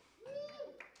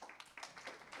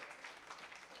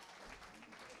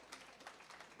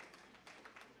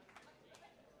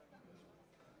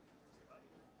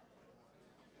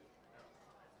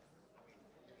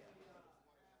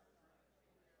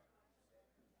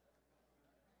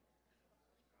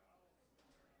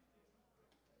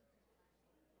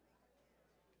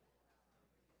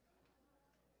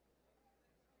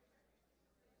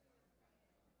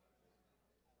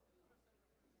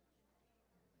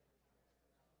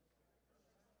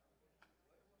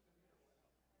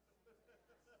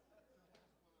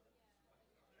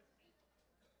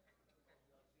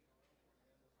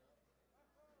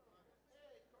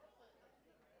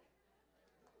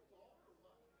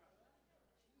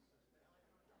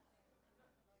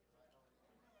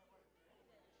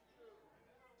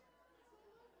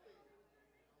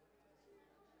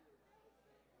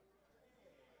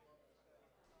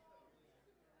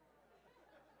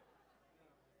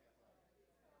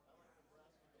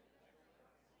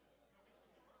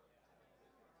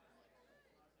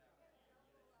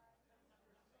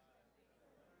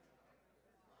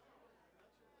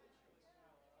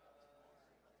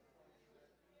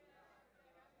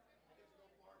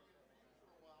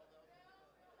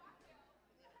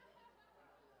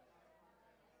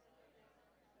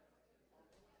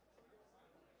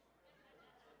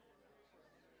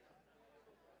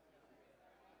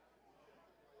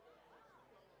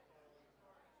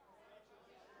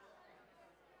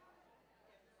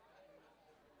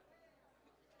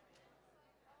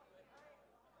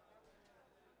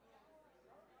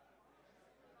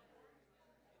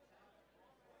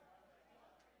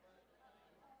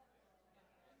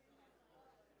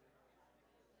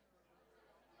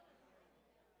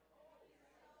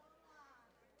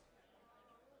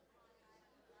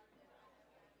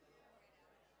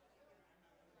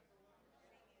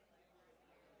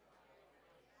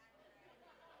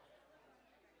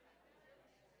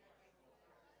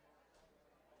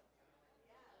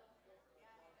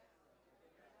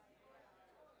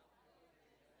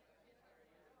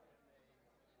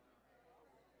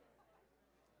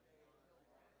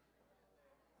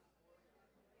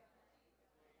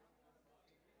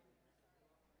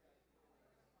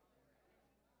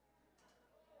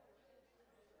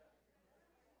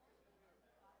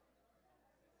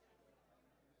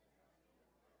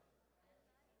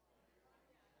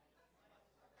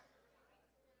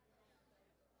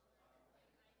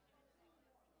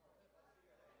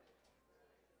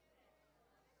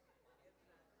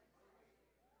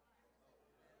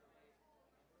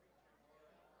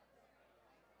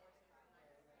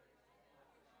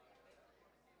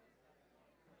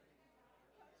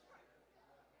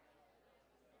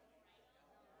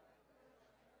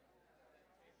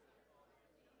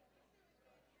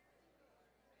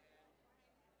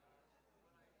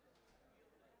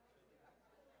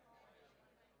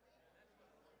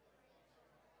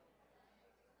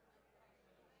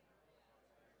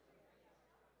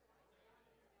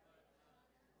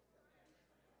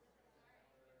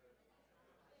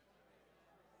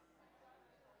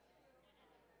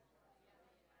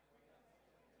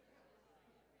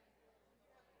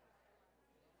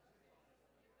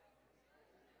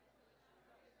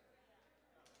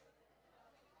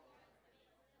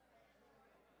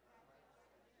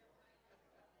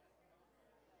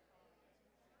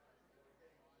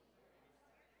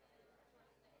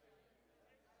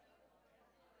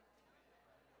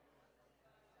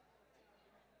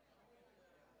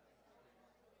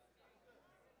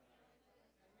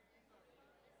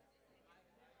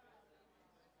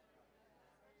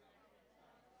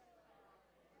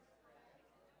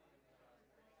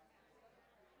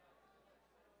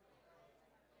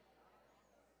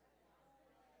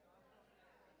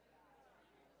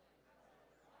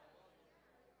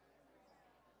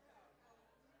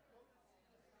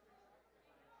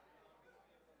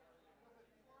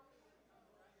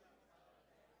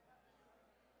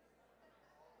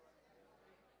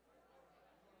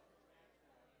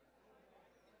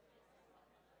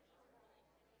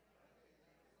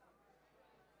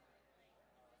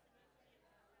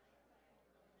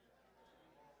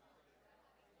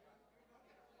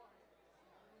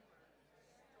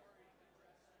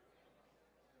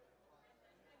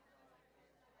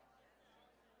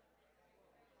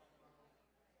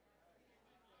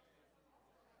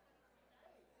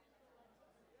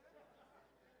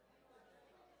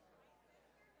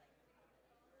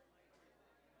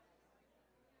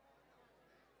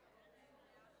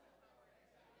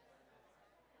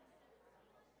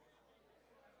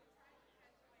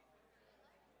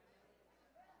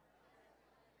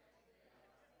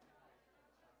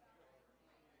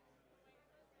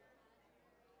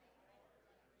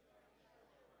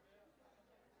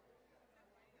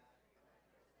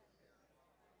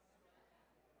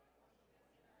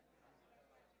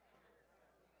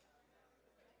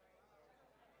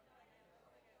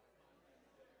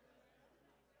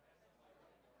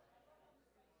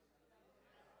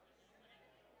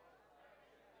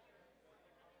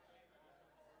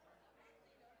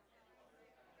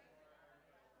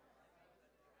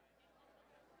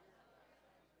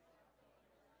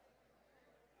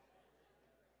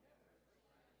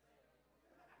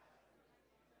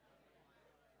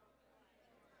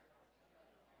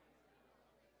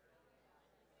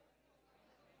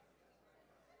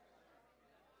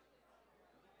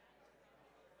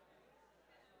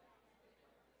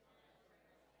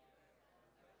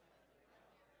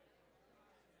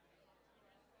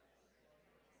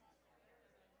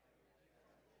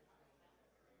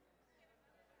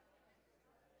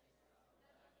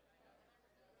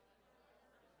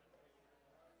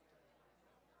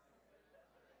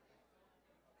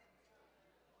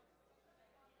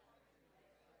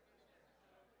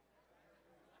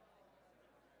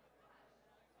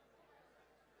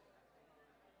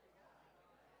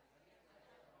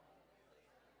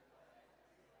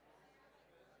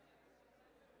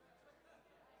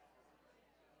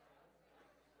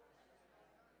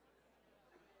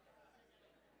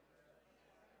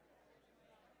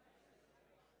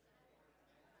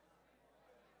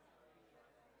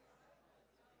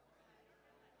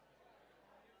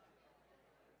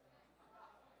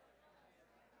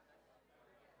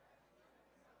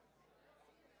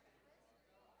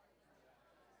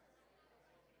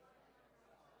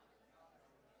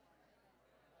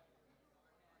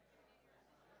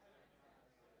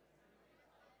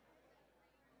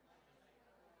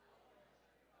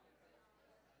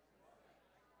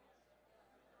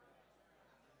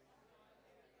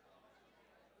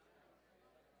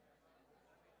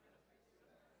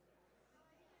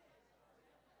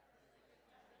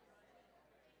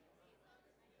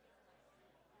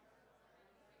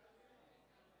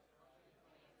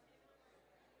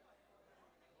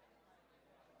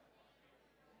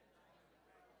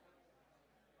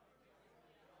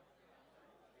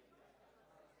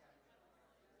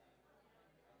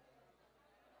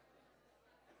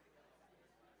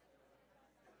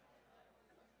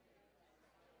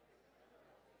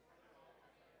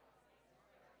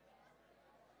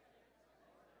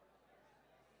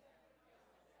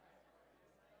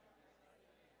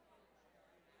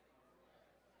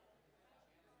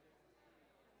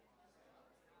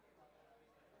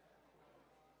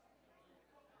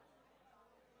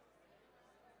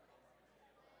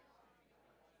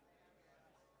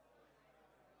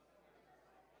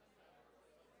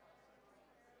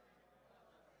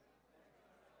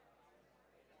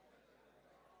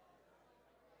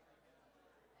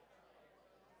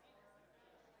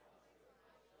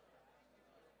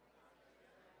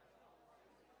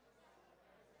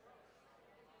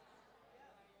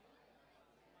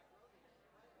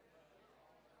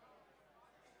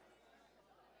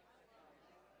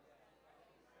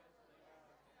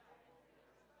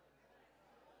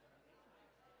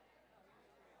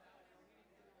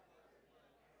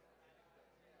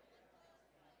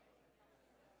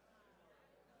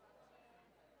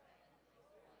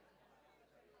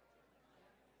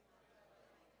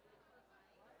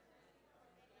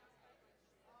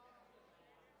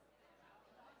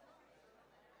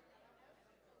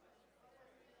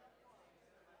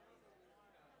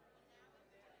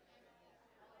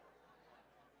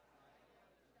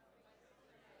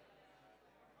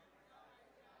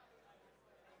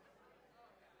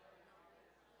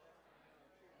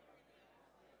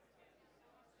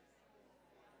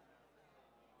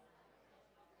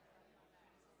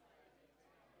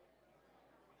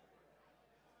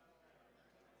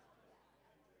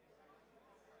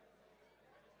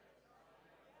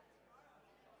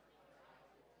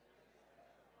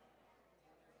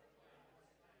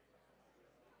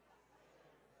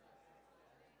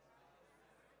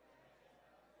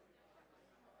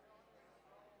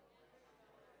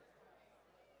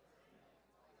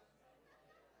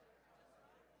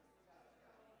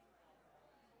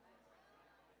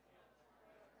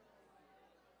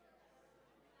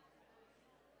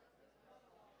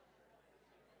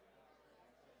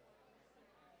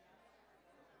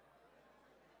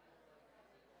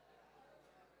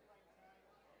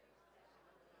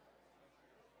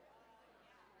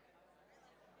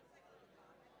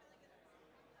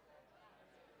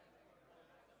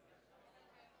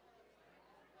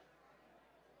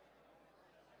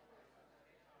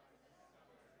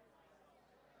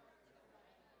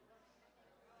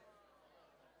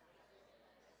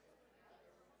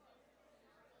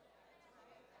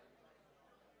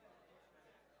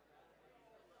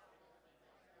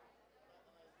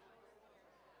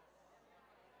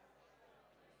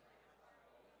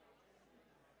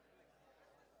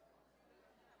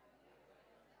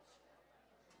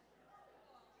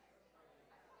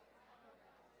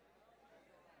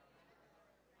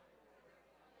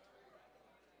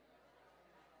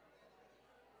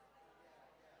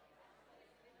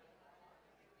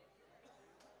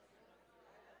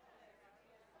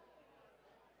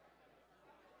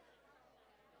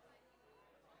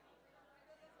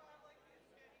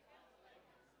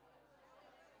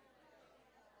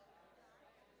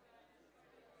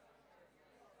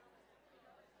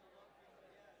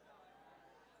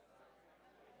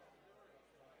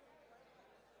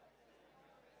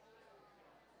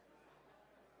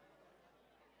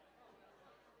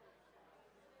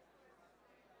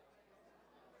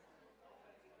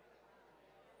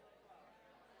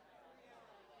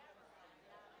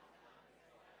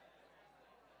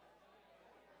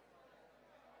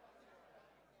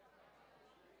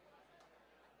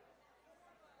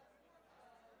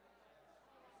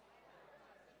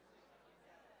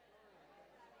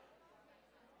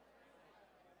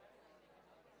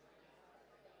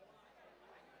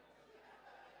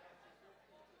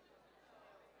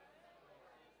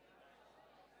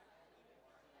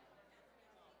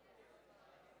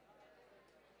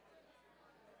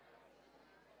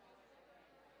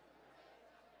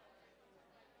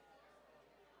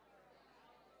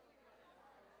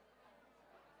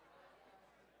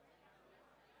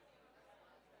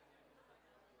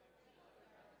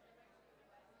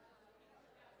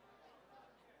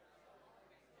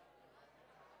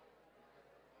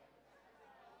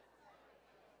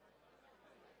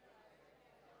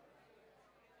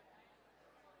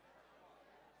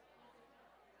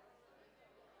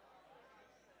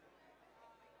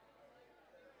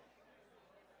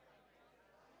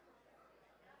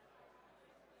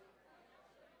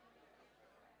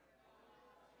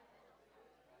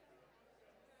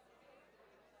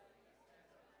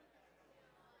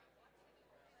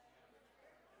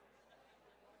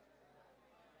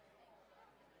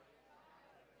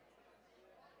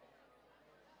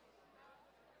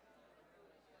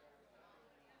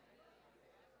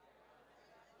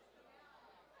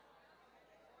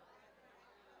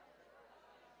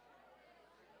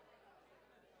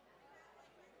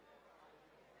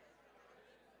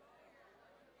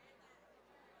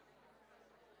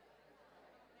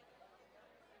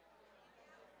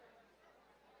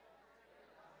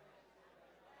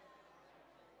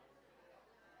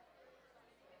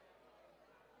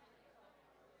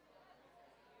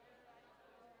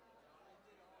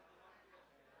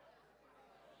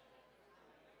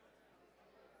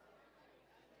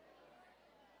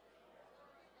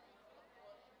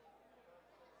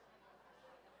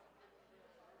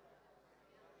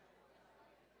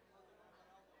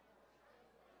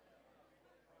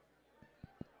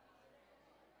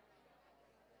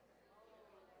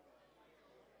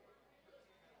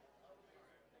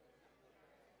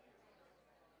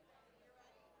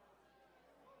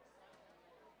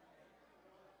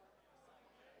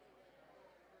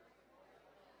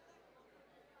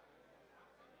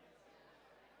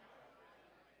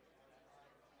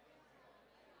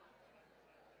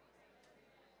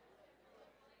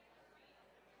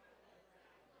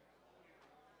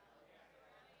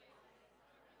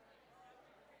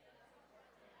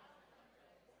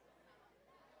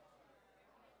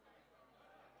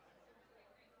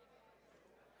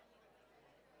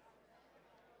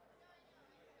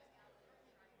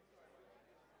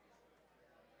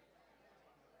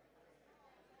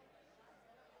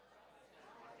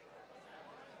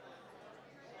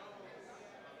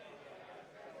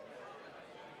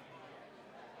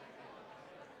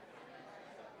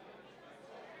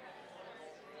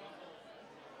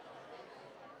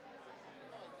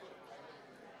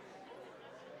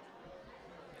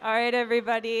 All right,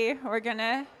 everybody, we're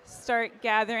gonna start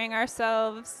gathering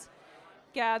ourselves,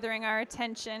 gathering our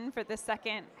attention for the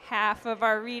second half of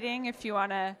our reading. If you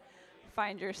wanna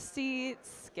find your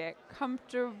seats, get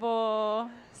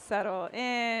comfortable, settle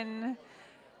in,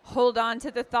 hold on to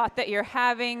the thought that you're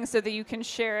having so that you can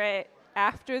share it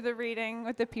after the reading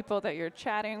with the people that you're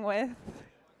chatting with.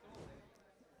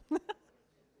 I'm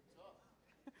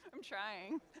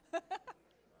trying.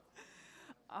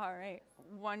 All right,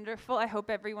 wonderful. I hope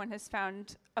everyone has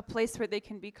found a place where they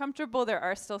can be comfortable. There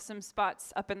are still some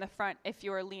spots up in the front if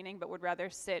you are leaning but would rather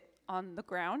sit on the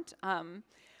ground. I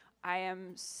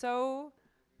am so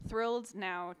thrilled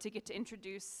now to get to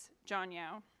introduce John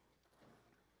Yao.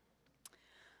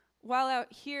 While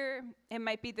out here, it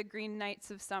might be the green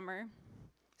nights of summer.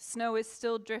 Snow is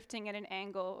still drifting at an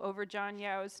angle over John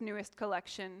Yao's newest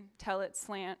collection, Tell It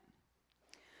Slant.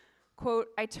 Quote,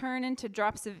 I turn into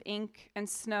drops of ink and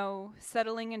snow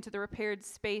settling into the repaired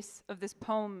space of this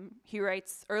poem, he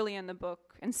writes early in the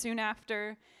book, and soon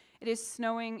after, it is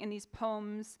snowing in these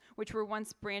poems which were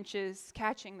once branches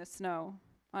catching the snow,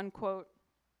 unquote.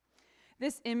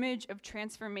 This image of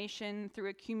transformation through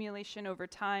accumulation over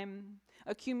time,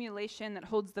 accumulation that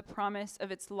holds the promise of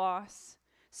its loss,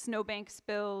 snowbanks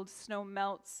build, snow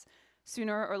melts,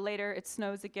 sooner or later it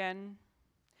snows again,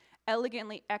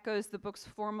 elegantly echoes the book's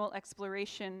formal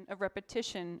exploration of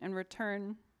repetition and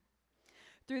return.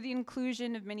 Through the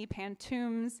inclusion of many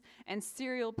pantoums and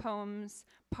serial poems,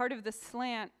 part of the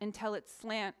slant in Tell It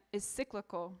Slant is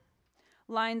cyclical.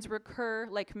 Lines recur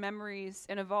like memories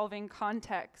in evolving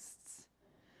contexts.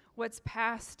 What's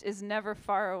past is never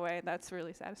far away. That's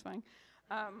really satisfying.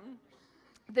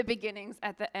 The beginning's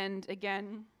at the end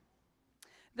again.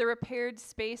 The repaired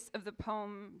space of the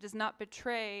poem does not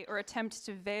betray or attempt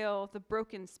to veil the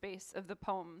broken space of the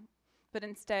poem, but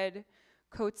instead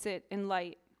coats it in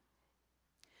light.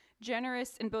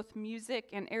 Generous in both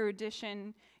music and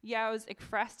erudition, Yao's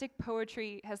ekphrastic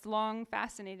poetry has long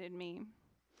fascinated me.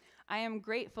 I am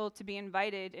grateful to be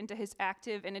invited into his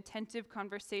active and attentive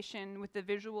conversation with the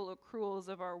visual accruals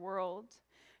of our world,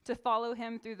 to follow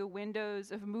him through the windows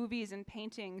of movies and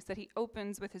paintings that he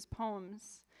opens with his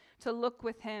poems, to look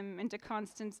with him into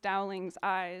Constance Dowling's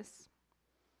eyes.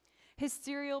 His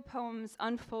serial poems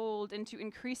unfold into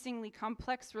increasingly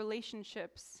complex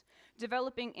relationships,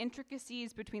 developing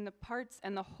intricacies between the parts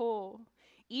and the whole,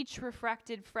 each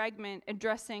refracted fragment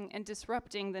addressing and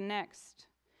disrupting the next.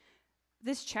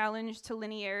 This challenge to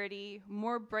linearity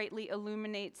more brightly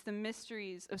illuminates the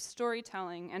mysteries of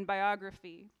storytelling and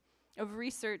biography, of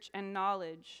research and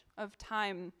knowledge, of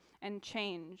time and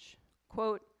change.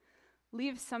 Quote,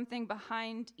 leave something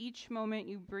behind each moment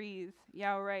you breathe,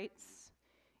 Yao writes.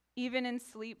 Even in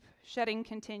sleep, shedding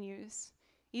continues,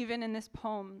 even in this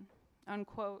poem,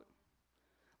 unquote.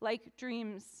 Like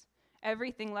dreams,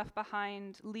 everything left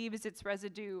behind leaves its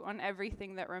residue on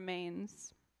everything that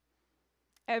remains.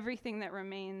 Everything that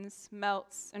remains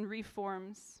melts and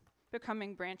reforms,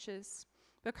 becoming branches,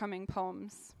 becoming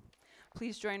poems.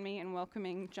 Please join me in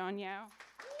welcoming John Yao.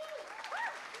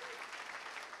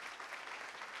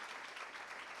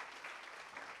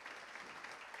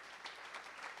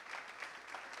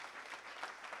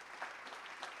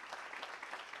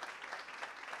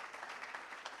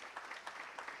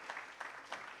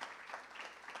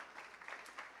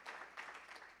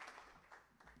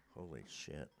 Holy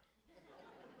shit.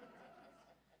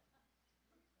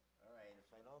 All right,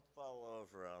 if I don't fall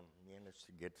over, I'll manage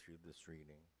to get through this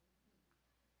reading.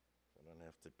 I don't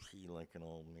have to pee like an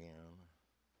old man.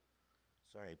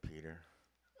 Sorry, Peter.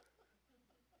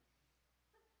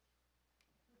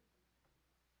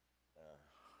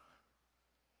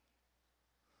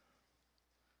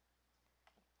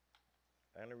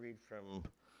 I'm gonna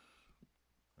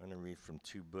read from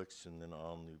 2 books and then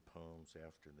all new poems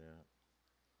after that.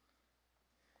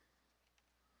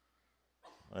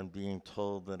 I'm being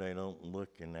told that I don't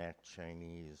look and act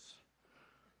Chinese.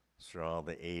 For all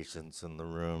the Asians in the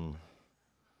room,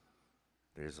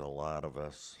 there's a lot of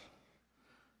us.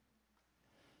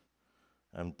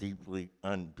 I'm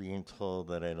being told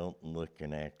that I don't look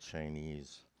and act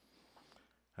Chinese.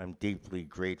 I'm deeply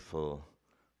grateful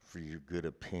for your good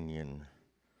opinion.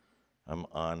 I'm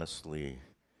honestly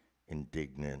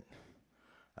indignant.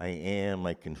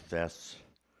 I confess,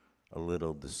 a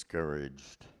little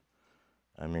discouraged.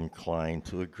 I'm inclined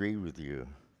to agree with you.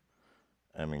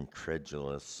 I'm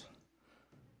incredulous.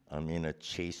 I'm in a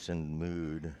chastened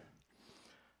mood.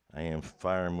 I am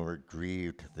far more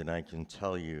grieved than I can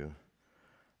tell you.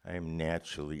 I am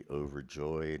naturally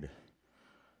overjoyed.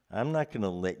 I'm not going to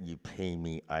let you pay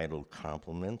me idle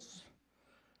compliments.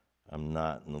 I'm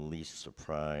not in the least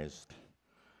surprised.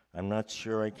 I'm not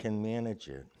sure I can manage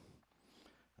it.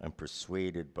 I'm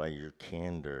persuaded by your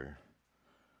candor.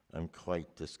 I'm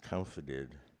quite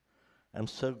discomfited. I'm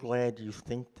so glad you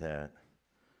think that.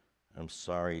 I'm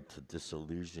sorry to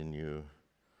disillusion you.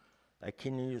 I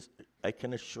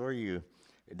can assure you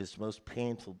it is most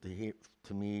painful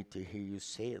to me to hear you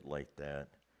say it like that.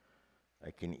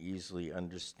 I can easily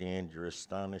understand your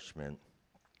astonishment.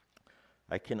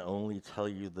 I can only tell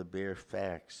you the bare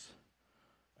facts.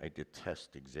 I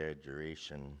detest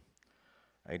exaggeration.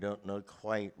 I don't know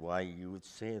quite why you would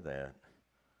say that.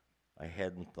 I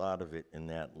hadn't thought of it in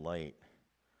that light.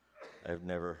 I've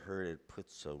never heard it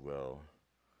put so well.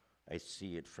 I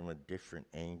see it from a different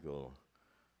angle.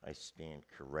 I stand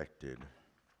corrected.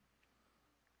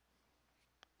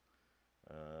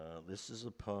 This is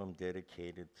a poem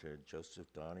dedicated to Joseph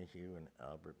Donahue and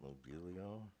Albert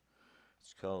Mobilio.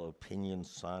 It's called Opinion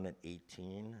Sonnet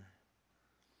 18.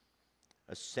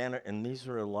 And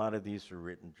a lot of these were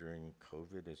written during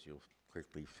COVID, as you'll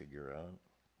quickly figure out.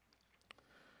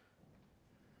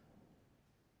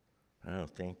 Oh,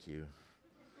 thank you.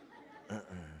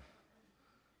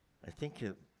 I think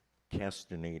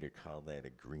Castaneda called that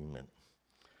agreement.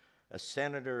 A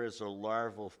senator is a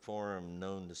larval form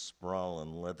known to sprawl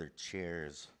in leather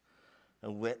chairs. A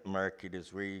wet market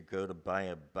is where you go to buy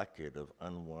a bucket of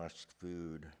unwashed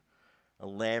food. A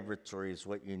laboratory is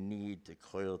what you need to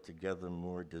coil together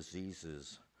more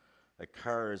diseases. A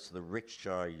car is the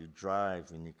rickshaw you drive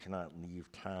when you cannot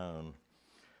leave town.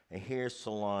 A hair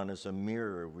salon is a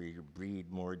mirror where you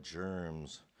breed more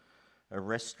germs. A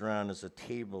restaurant is a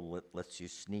table that lets you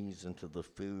sneeze into the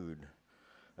food.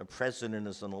 A president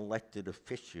is an elected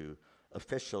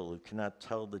official who cannot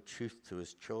tell the truth to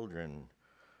his children.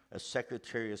 A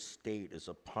secretary of state is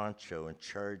a poncho in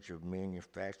charge of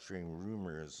manufacturing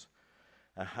rumors.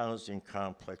 A housing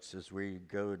complex is where you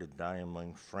go to die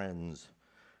among friends.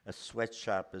 A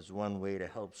sweatshop is one way to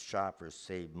help shoppers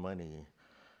save money.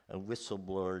 A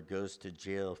whistleblower goes to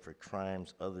jail for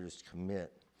crimes others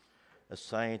commit. A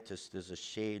scientist is a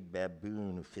shaved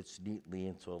baboon who fits neatly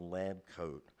into a lab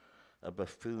coat. A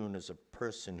buffoon is a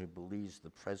person who believes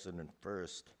the president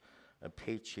first. A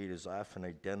patriot is often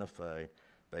identified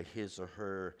by his or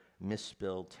her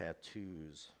misspelled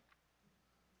tattoos.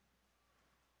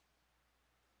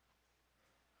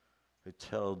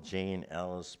 Hotel Jane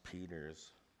Alice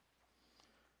Peters.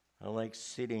 I like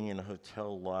sitting in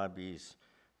hotel lobbies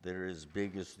that are as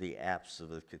big as the apse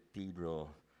of a cathedral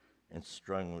and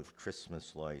strung with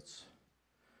Christmas lights.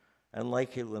 I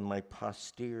like it when my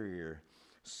posterior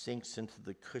sinks into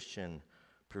the cushion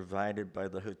provided by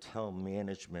the hotel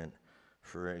management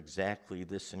for exactly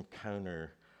this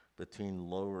encounter between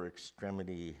lower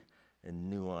extremity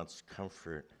and nuanced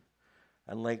comfort.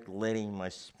 I like letting my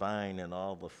spine and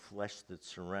all the flesh that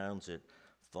surrounds it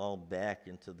fall back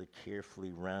into the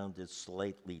carefully rounded,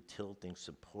 slightly tilting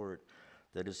support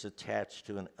that is attached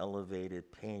to an elevated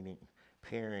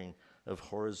pairing of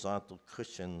horizontal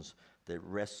cushions that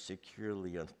rest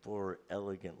securely on four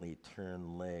elegantly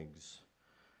turned legs.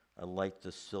 I like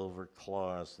the silver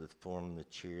claws that form the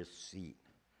chair's seat.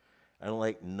 I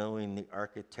like knowing the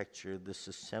architecture of this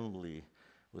assembly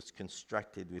was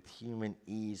constructed with human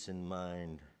ease in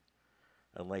mind.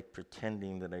 I like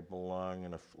pretending that I belong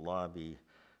in a lobby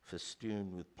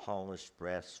festooned with polished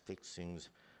brass fixings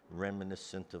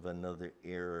reminiscent of another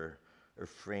era, or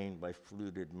framed by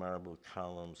fluted marble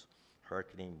columns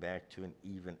harkening back to an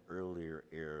even earlier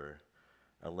era.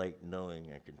 I like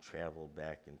knowing I can travel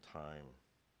back in time.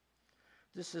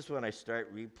 This is when I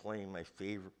start replaying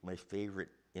my favorite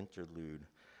interlude,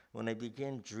 when I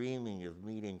begin dreaming of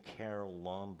meeting Carol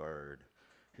Lombard,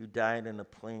 who died in a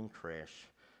plane crash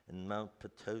in Mount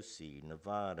Potosi,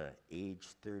 Nevada, age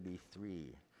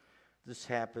 33. This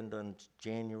happened on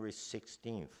January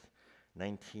 16th,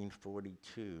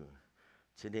 1942.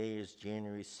 Today is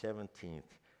January 17th,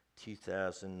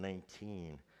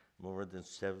 2019, more than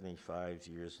 75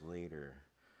 years later.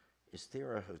 Is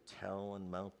there a hotel in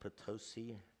Mount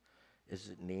Potosi? Is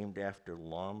it named after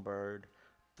Lombard,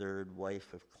 third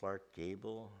wife of Clark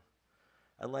Gable?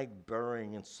 I like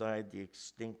burrowing inside the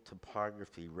extinct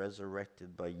topography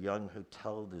resurrected by young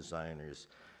hotel designers,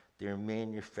 their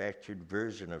manufactured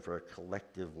version of our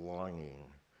collective longing.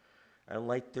 I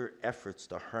like their efforts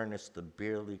to harness the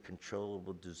barely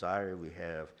controllable desire we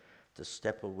have to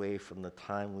step away from the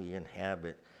time we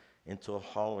inhabit into a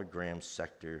hologram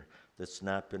sector that's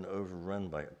not been overrun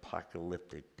by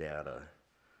apocalyptic data.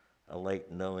 I like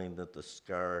knowing that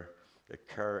the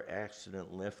car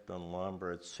accident left on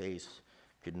Lombard's face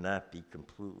could not be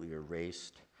completely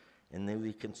erased, and that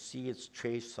we can see its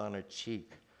trace on her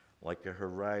cheek like a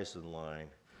horizon line,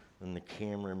 when the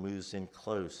camera moves in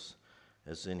close,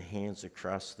 as in Hands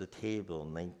Across the Table,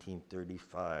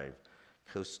 1935,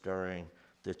 co-starring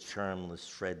the charmless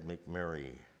Fred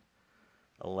McMurray.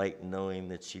 I like knowing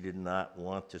that she did not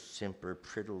want to simper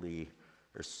prettily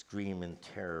or scream in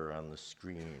terror on the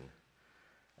screen.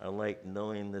 I like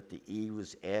knowing that the E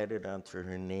was added onto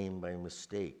her name by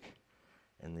mistake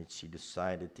and that she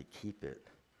decided to keep it.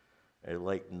 I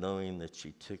like knowing that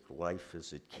she took life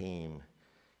as it came,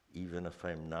 even if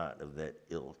I'm not of that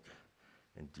ilk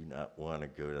and do not want to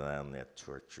go down that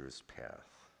tortuous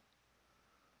path.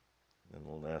 And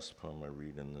the last poem I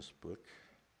read in this book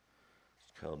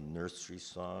is called Nursery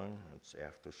Song. It's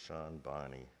after Sean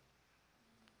Bonney.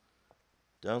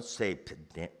 Don't say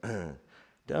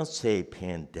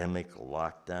pandemic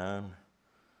lockdown.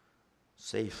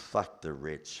 Say fuck the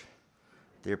rich,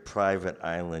 their private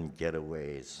island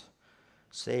getaways.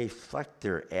 Say fuck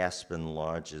their Aspen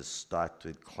lodges stocked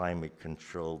with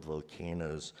climate-controlled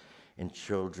volcanoes and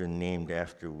children named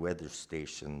after weather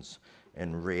stations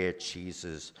and rare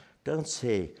cheeses. Don't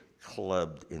say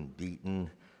clubbed and beaten.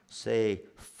 Say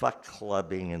fuck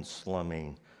clubbing and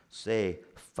slumming. Say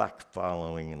fuck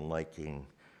following and liking.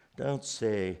 Don't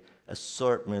say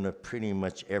assortment of pretty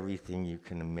much everything you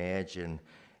can imagine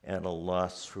at a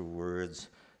loss for words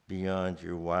beyond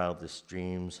your wildest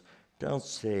dreams. Don't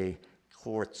say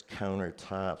quartz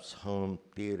countertops, home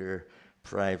theater,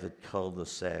 private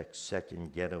cul-de-sac,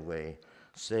 second getaway.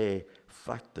 Say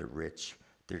fuck the rich,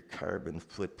 their carbon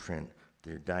footprint,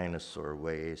 their dinosaur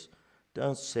ways.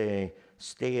 Don't say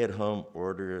stay-at-home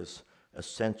orders,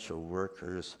 essential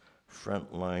workers,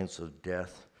 front lines of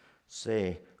death.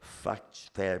 Say fuck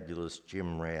fabulous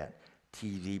gym rat,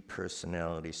 TV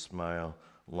personality smile,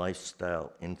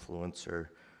 lifestyle influencer.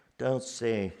 Don't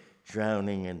say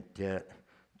drowning in debt,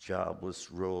 jobless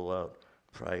rollout,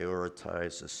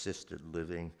 prioritize assisted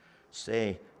living.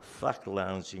 Say fuck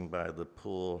lounging by the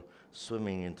pool,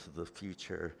 swimming into the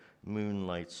future,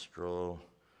 moonlight stroll.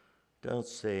 Don't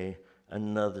say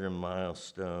another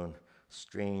milestone,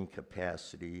 strain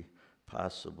capacity,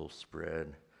 possible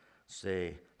spread.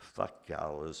 Say fuck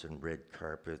galas and red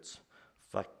carpets,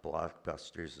 fuck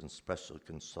blockbusters and special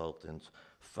consultants,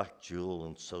 fuck Jewel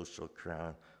and Social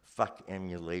Crown, fuck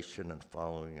emulation and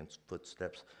following its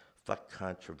footsteps, fuck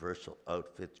controversial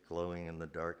outfits glowing in the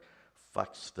dark,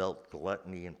 fuck svelte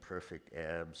gluttony and perfect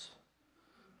abs.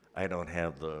 I don't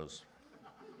have those,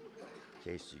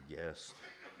 in case you guessed.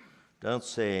 Don't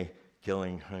say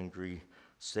killing hungry,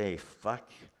 say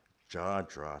fuck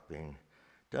jaw-dropping.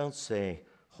 Don't say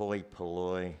hoi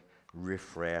polloi,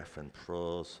 riffraff and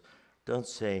pros. Don't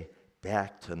say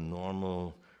back to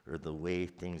normal or the way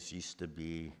things used to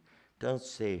be. Don't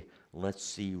say let's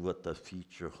see what the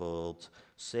future holds.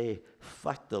 Say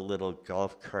fuck the little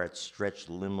golf cart stretch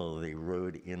limo they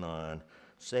rode in on.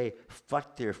 Say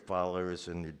fuck their followers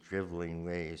and their driveling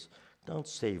ways. Don't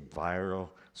say viral,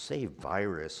 say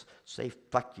virus. Say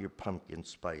fuck your pumpkin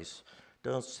spice.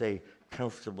 Don't say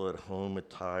comfortable at home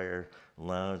attire,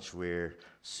 loungewear,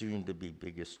 soon to be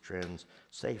biggest trends.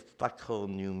 Say fuck whole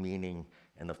new meaning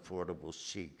and affordable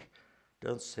chic.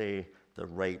 Don't say the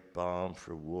right balm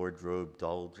for wardrobe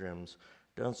doldrums.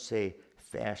 Don't say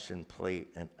fashion plate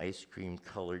and ice cream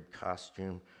colored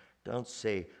costume. Don't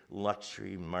say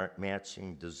luxury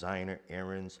matching designer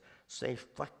errands. Say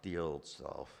fuck the old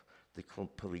self, the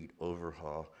complete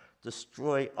overhaul.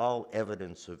 Destroy all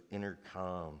evidence of inner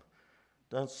calm.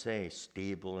 Don't say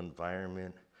stable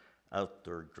environment,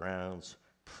 outdoor grounds,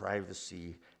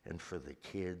 privacy, and for the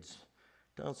kids.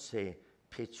 Don't say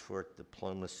pitchfork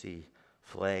diplomacy,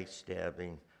 flag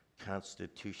stabbing,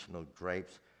 constitutional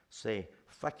gripes. Say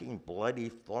fucking bloody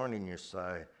thorn in your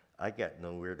side. I got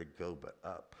nowhere to go but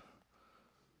up.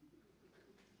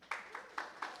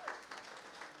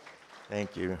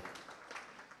 Thank you.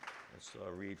 And so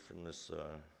I'll read from this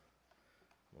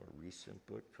more recent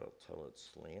book called Tell It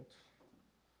Slant.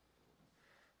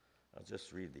 I'll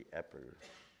just read the epic,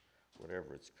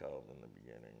 whatever it's called in the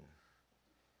beginning.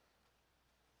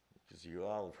 Because you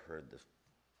all have heard the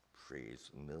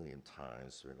phrase a million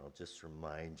times, and I'll just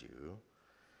remind you.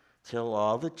 Tell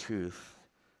all the truth,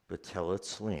 but tell it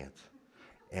slant.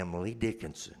 Emily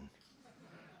Dickinson.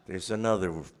 There's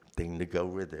another thing to go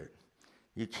with it.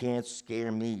 You can't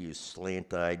scare me, you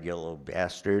slant-eyed yellow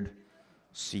bastard.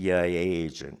 CIA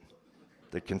agent.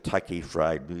 The Kentucky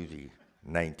Fried Movie,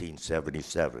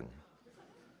 1977.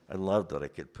 I love that I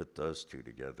could put those two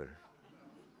together.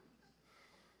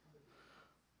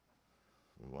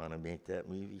 We want to make that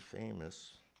movie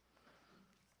famous.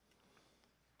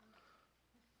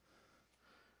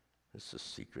 This is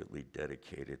secretly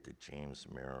dedicated to James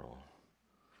Merrill.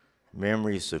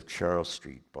 Memories of Charles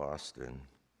Street, Boston.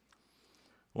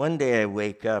 One day I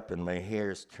wake up and my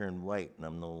hair's turned white and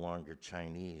I'm no longer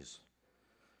Chinese.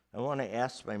 I want to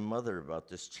ask my mother about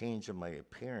this change in my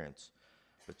appearance,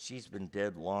 but she's been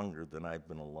dead longer than I've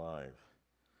been alive.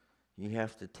 You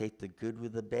have to take the good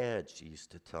with the bad, she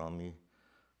used to tell me,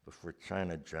 before trying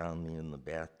to drown me in the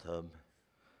bathtub.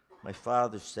 My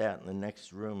father sat in the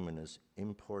next room in his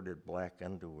imported black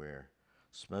underwear,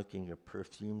 smoking a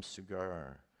perfumed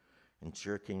cigar and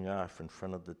jerking off in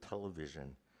front of the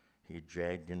television he had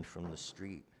dragged in from the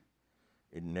street.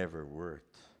 It never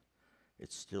worked.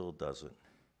 It still doesn't.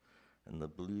 And the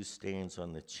blue stains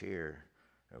on the chair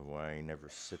are why I never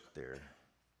sit there.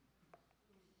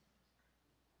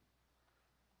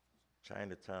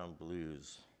 Chinatown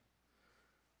Blues.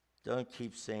 Don't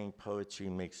keep saying poetry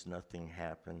makes nothing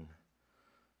happen.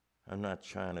 I'm not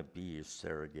trying to be your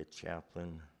surrogate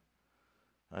chaplain.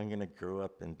 I'm gonna grow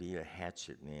up and be a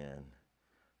hatchet man,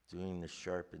 doing the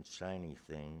sharp and shiny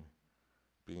thing,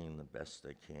 being the best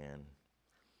I can.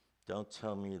 Don't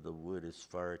tell me the wood is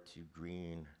far too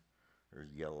green or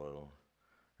yellow,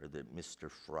 or that Mr.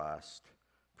 Frost,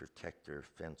 protector of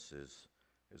fences,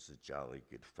 is a jolly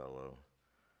good fellow.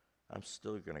 I'm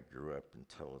still gonna grow up and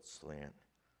tell it slant.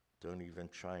 Don't even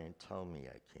try and tell me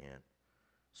I can't.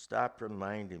 Stop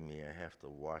reminding me I have to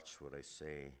watch what I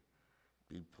say.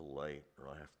 Be polite or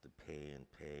I'll have to pay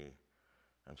and pay.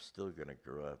 I'm still gonna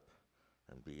grow up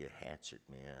and be a hatchet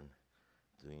man,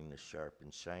 doing the sharp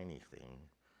and shiny thing,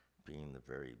 being the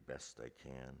very best I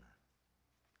can.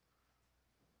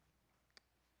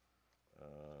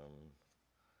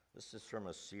 This is from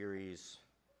a series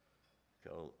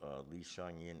called Li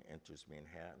Shangyin Enters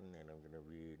Manhattan, and I'm going to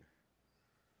read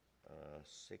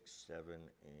 6, 7,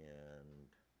 and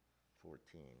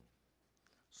 14.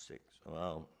 6.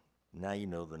 Well, now you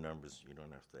know the numbers. You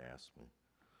don't have to ask me.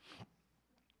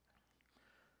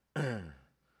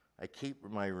 I keep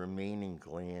my remaining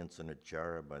glands in a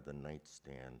jar by the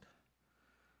nightstand.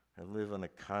 I live in a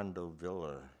condo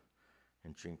villa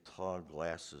and drink tall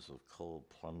glasses of cold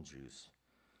plum juice.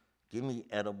 Give me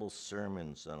edible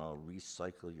sermons and I'll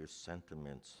recycle your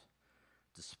sentiments.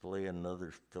 Display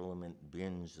another filament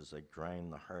binge as I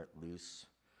grind the heart loose.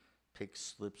 Pick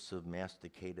slips of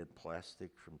masticated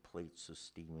plastic from plates of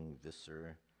steaming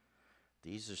viscera.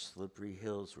 These are slippery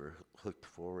hills we're hooked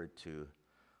forward to.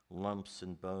 Lumps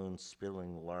and bones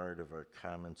spilling lard of our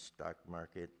common stock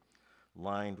market,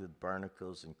 lined with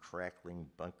barnacles and crackling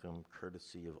bunkum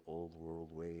courtesy of old world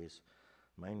ways.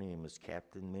 My name is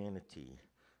Captain Manatee,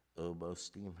 Oboe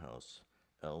Steamhouse,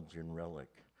 Elgin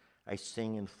Relic. I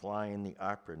sing and fly in the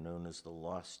opera known as the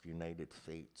Lost United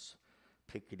Fates.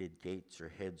 Picketed gates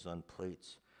or heads on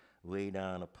plates, weigh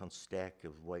down upon stack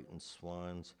of whitened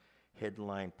swans,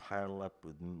 headline pile up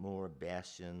with more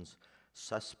bastions.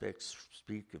 Suspects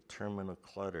speak of terminal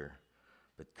clutter,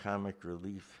 but comic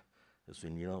relief is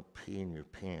when you don't pee in your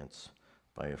pants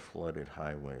by a flooded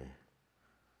highway.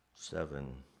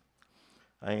 7.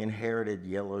 I inherited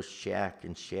yellow shack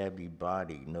and shabby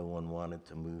body no one wanted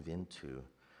to move into.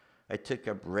 I took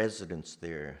up residence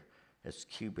there as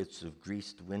cubits of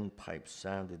greased windpipes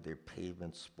sounded their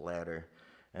pavement splatter,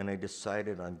 and I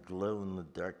decided on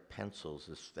glow-in-the-dark pencils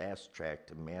as fast-track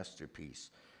to masterpiece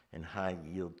and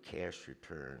high-yield cash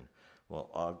return, while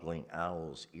ogling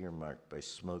owls earmarked by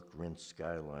smoke-rinsed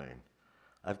skyline.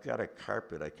 I've got a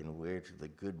carpet I can wear to the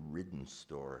Good Riddance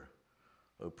store.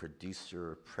 Oh,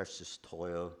 producer of precious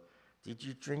toil, did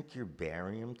you drink your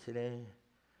barium today?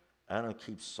 I don't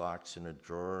keep socks in a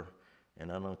drawer, and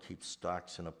I don't keep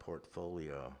stocks in a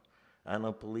portfolio. I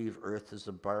don't believe Earth is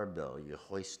a barbell you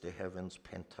hoist to heaven's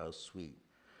penthouse suite.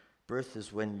 Birth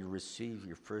is when you receive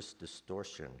your first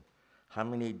distortion. How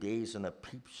many days in a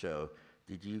peep show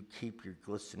did you keep your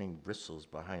glistening bristles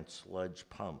behind sludge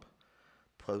pump?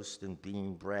 Post and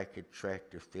beam bracket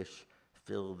tractor fish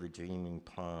fill the dreaming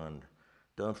pond.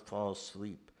 Don't fall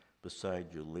asleep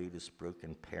beside your latest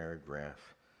broken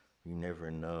paragraph. You never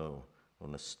know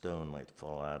when a stone might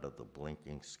fall out of the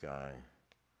blinking sky.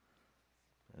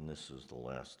 And this is the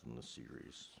last in the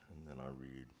series, and then I'll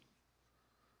read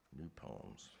new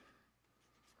poems.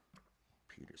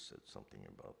 Peter said something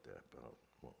about that, but I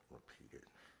won't repeat it.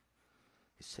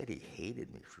 He said he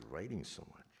hated me for writing so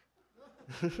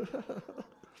much.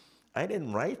 I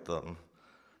didn't write them.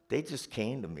 They just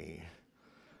came to me.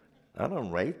 I don't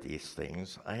write these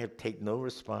things. I have take no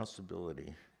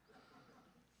responsibility.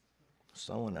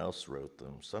 Someone else wrote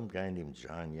them. Some guy named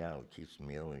John Yao keeps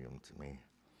mailing them to me.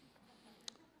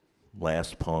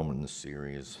 Last poem in the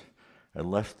series. I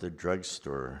left the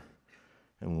drugstore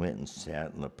and went and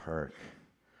sat in the park.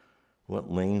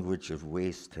 What language of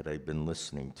waste had I been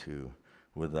listening to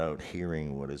without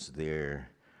hearing what is there?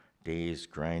 days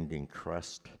grinding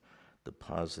crust,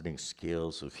 depositing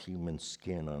scales of human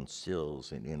skin on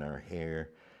sills and in our hair,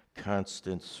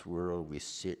 constant swirl we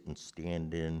sit and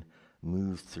stand in,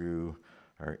 move through,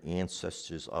 our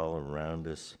ancestors all around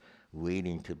us,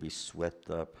 waiting to be swept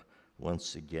up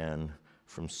once again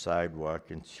from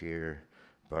sidewalk and chair,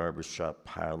 barbershop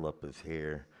pileup of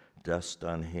hair, dust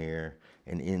on hair,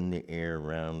 and in the air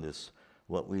around us.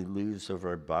 What we lose of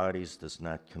our bodies does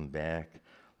not come back.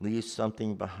 Leave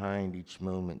something behind each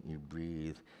moment you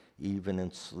breathe. Even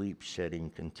in sleep, shedding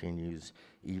continues.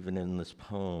 Even in this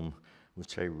poem,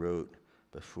 which I wrote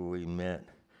before we met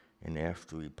and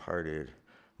after we parted,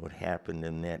 what happened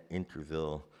in that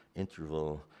interval,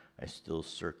 I still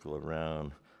circle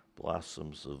around,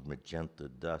 blossoms of magenta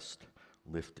dust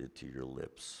lifted to your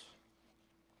lips.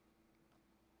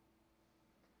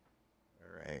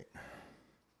 All right.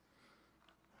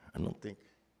 I don't think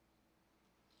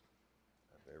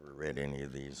I've ever read any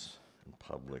of these in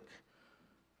public.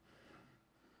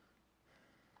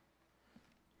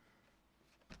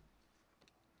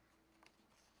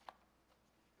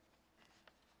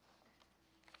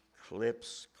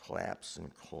 Clips, claps,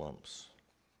 and clumps.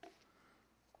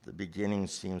 The beginning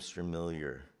seems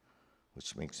familiar,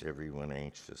 which makes everyone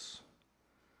anxious.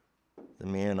 The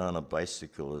man on a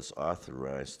bicycle is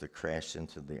authorized to crash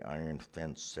into the iron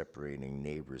fence separating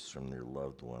neighbors from their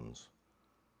loved ones.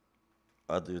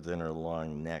 Other than her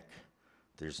long neck,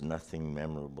 there's nothing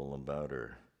memorable about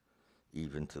her,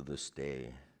 even to this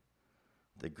day.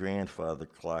 The grandfather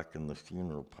clock in the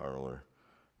funeral parlor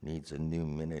needs a new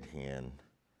minute hand.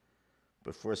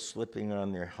 Before slipping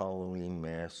on their Halloween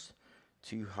masks,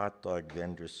 2 hot dog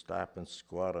vendors stop and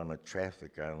squat on a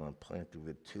traffic island planted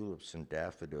with tulips and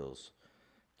daffodils,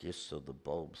 gifts of the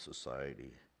Bulb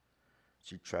Society.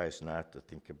 She tries not to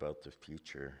think about the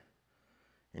future.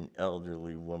 An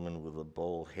elderly woman with a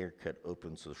bowl haircut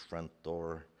opens the front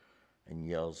door and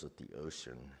yells at the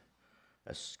ocean.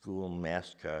 A school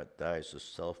mascot dies of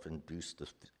self-induced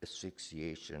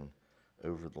asphyxiation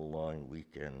over the long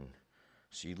weekend.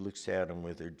 She looks at him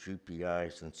with her droopy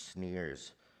eyes and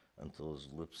sneers until his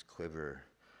lips quiver.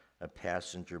 A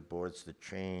passenger boards the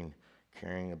train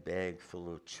carrying a bag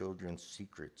full of children's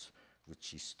secrets which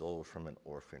she stole from an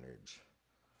orphanage.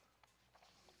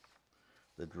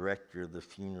 The director of the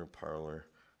funeral parlor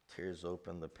tears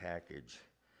open the package.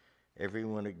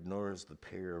 Everyone ignores the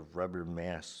pair of rubber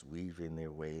masks weaving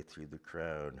their way through the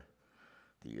crowd.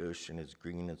 The ocean is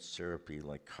green and syrupy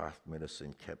like cough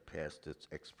medicine kept past its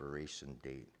expiration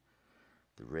date.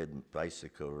 The red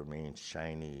bicycle remains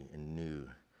shiny and new.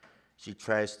 She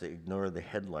tries to ignore the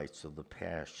headlights of the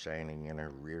past shining in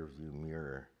her rearview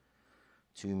mirror.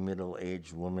 2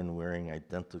 middle-aged women wearing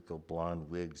identical blonde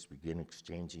wigs begin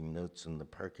exchanging notes in the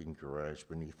parking garage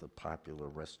beneath a popular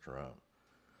restaurant.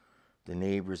 The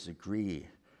neighbors agree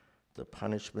the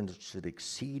punishment should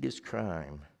exceed his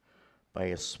crime by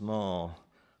a small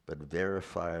but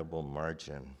verifiable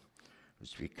margin,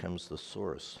 which becomes the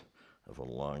source of a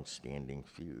long-standing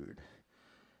feud.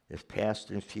 If past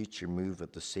and future move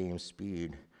at the same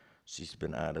speed, she's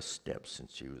been out of step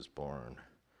since she was born.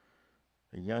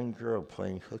 A young girl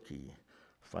playing hooky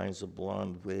finds a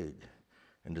blonde wig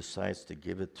and decides to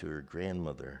give it to her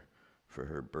grandmother for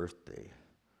her birthday.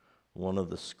 One of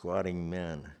the squatting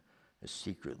men is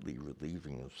secretly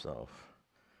relieving himself.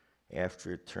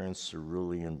 After it turns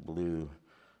cerulean blue,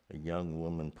 a young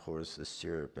woman pours the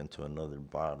syrup into another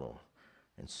bottle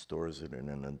and stores it in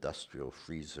an industrial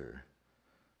freezer.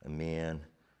 A man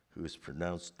who was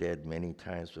pronounced dead many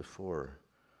times before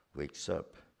wakes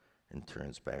up and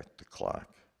turns back the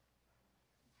clock.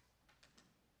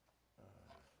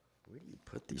 Where do you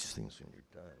put these things when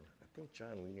you're done? I think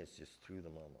John Williams just threw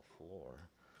them on the floor.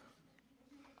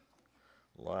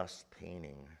 Lost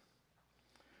painting.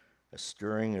 A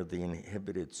stirring of the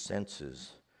inhibited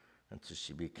senses until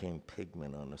she became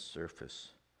pigment on the surface.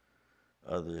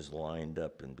 Others lined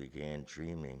up and began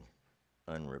dreaming,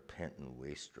 unrepentant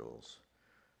wastrels.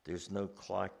 There's no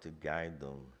clock to guide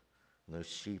them, no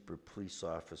sheep or police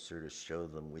officer to show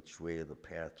them which way the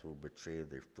path will betray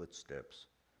their footsteps.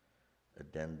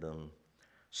 Addendum.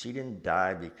 She didn't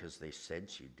die because they said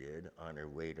she did, on her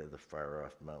way to the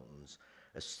far-off mountains,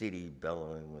 a city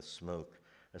bellowing with smoke,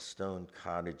 a stone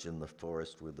cottage in the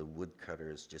forest where the woodcutter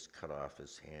has just cut off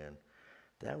his hand.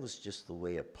 That was just the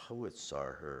way a poet saw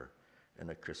her in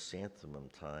a chrysanthemum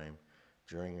time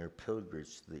during her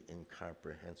pilgrimage to the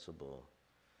incomprehensible.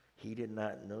 He did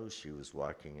not know she was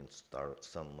walking in stark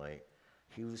sunlight.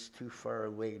 He was too far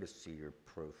away to see her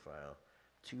profile,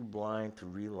 too blind to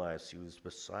realize he was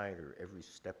beside her every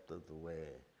step of the way.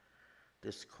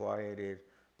 Disquieted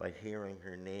by hearing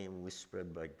her name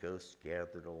whispered by ghosts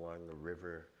gathered along the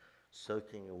river,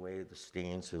 soaking away the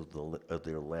stains of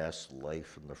their last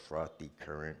life in the frothy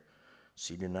current.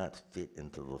 She did not fit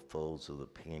into the folds of the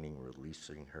painting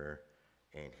releasing her,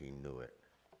 and he knew it.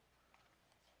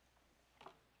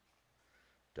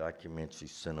 Documentary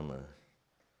cinema.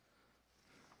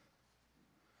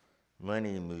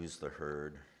 Money moves the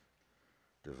herd,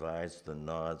 divides the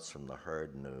nods from the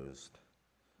hard-nosed,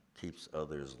 keeps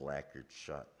others lacquered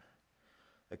shut.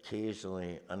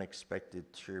 Occasionally,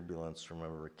 unexpected turbulence from a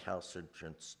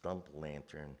recalcitrant stump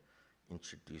lantern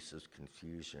introduces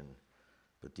confusion,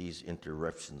 but these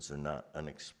interruptions are not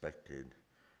unexpected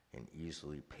and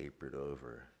easily papered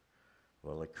over.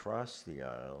 While across the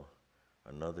aisle,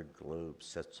 another globe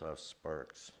sets off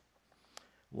sparks.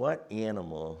 What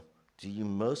animal do you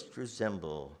most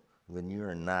resemble when you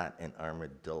are not an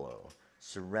armadillo,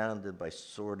 surrounded by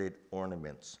sordid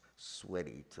ornaments,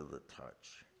 sweaty to the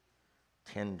touch?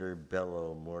 Tender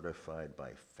bellow mortified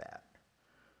by fat,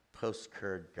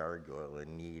 postcard gargoyle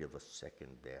in need of a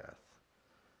second bath,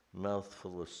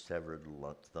 mouthful of severed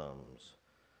thumbs,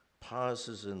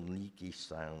 pauses in leaky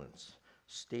silence,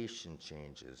 station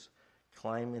changes,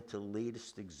 climb into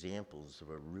latest examples of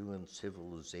a ruined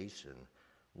civilization,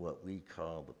 what we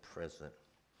call the present.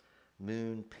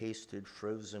 Moon pasted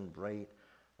frozen bright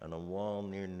on a wall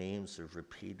near names of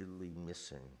repeatedly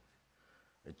missing.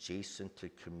 Adjacent to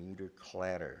commuter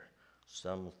clatter,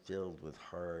 some filled with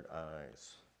hard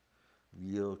eyes.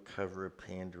 Real cover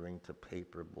pandering to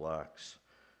paper blocks,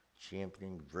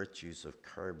 championing virtues of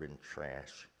carbon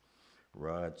trash.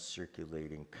 Rods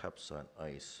circulating cups on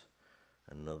ice.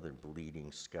 Another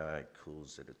bleeding sky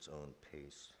cools at its own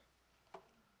pace.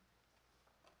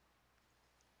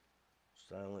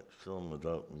 Silent film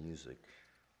without music.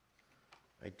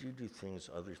 I do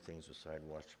other things besides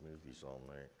watch movies all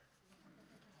night.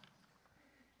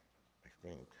 I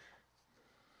think.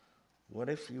 What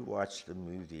if you watched a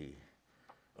movie?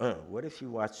 What if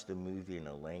you watched a movie in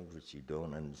a language you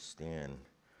don't understand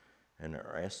and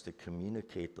are asked to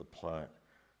communicate the plot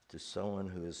to someone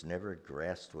who has never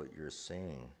grasped what you're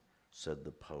saying, said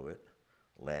the poet,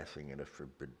 laughing at a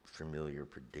familiar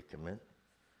predicament.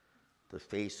 The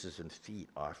faces and feet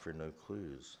offer no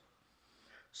clues.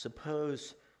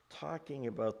 Suppose talking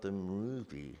about the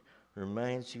movie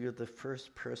reminds you of the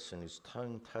first person whose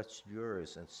tongue touched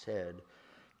yours and said,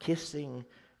 kissing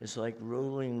is like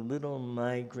rolling little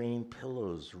migraine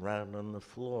pillows around on the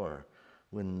floor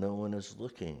when no one is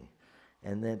looking,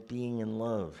 and that being in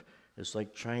love is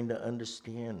like trying to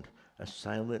understand a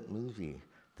silent movie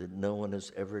that no one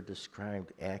has ever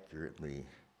described accurately.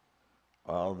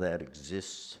 All that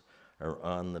exists are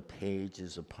on the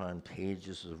pages upon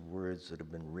pages of words that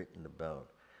have been written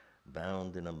about,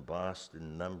 bound and embossed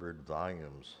in numbered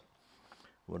volumes.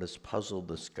 What has puzzled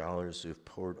the scholars who have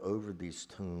pored over these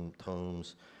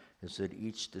tomes is that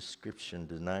each description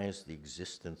denies the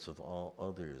existence of all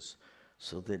others,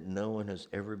 so that no one has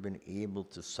ever been able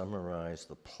to summarize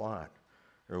the plot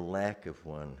or lack of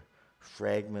one,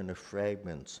 fragment of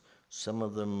fragments, some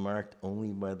of them marked only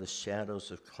by the shadows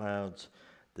of clouds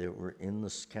that were in the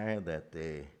sky that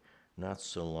day, not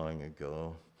so long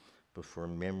ago, before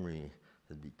memory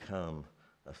had become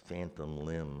a phantom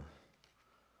limb.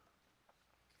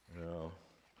 Well,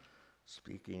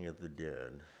 speaking of the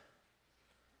dead,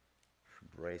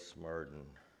 Bryce Martin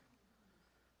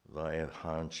via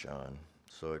Hanshan,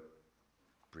 so it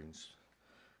brings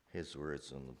his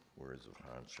words and the words of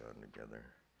Hanshan together.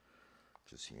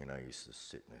 Just he and I used to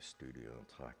sit in a studio and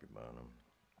talk about them.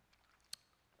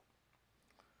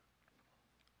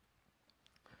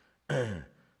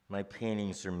 My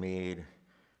paintings are made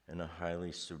in a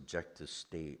highly subjective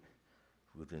state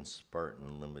within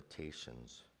Spartan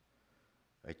limitations.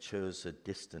 I chose a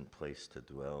distant place to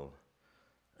dwell,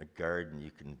 a garden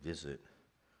you can visit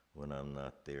when I'm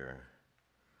not there.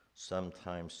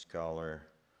 Sometimes scholar,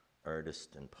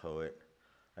 artist, and poet,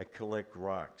 I collect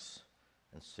rocks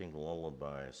and sing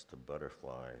lullabies to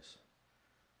butterflies.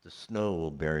 The snow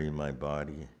will bury my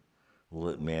body. Will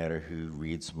it matter who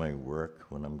reads my work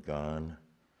when I'm gone?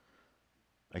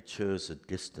 I chose a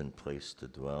distant place to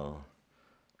dwell,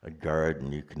 a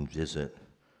garden you can visit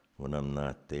when I'm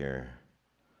not there.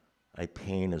 I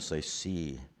paint as I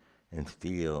see and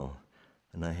feel,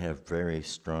 and I have very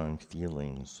strong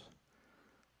feelings.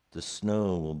 The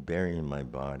snow will bury my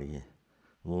body.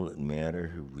 Will it matter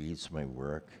who reads my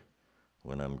work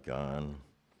when I'm gone?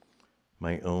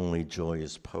 My only joy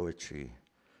is poetry,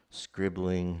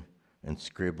 scribbling and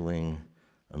scribbling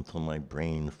until my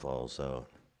brain falls out.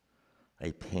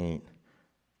 I paint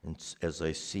as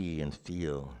I see and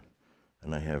feel,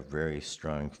 and I have very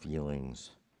strong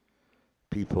feelings.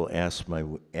 People ask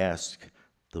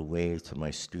the way to my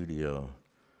studio.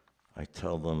 I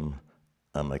tell them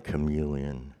I'm a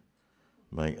chameleon.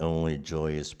 My only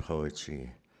joy is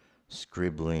poetry,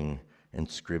 scribbling and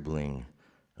scribbling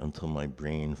until my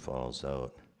brain falls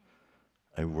out.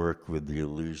 I work with the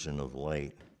illusion of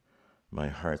light. My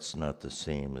heart's not the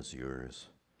same as yours.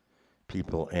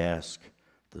 People ask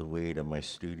the way to my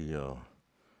studio.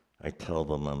 I tell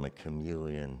them I'm a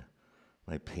chameleon.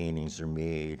 My paintings are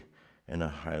made in a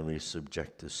highly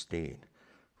subjective state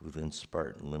within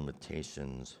Spartan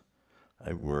limitations.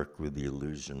 I work with the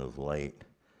illusion of light.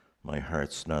 My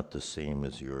heart's not the same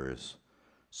as yours.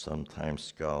 Sometimes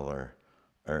scholar,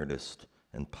 artist,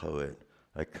 and poet,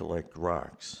 I collect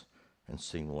rocks and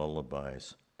sing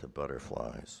lullabies to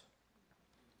butterflies.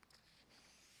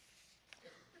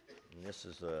 And this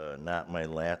is not my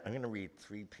last. I'm going to read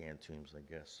 3 pantoums, I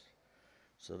guess.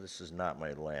 So this is not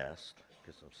my last,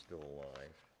 because I'm still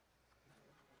alive.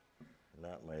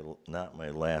 Not my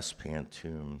last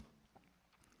pantoum.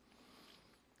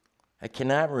 I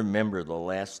cannot remember the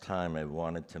last time I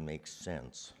wanted to make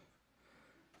sense.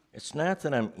 It's not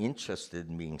that I'm interested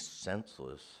in being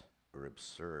senseless or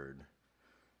absurd.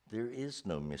 There is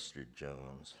no Mr.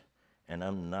 Jones, and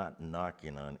I'm not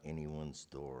knocking on anyone's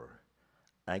door.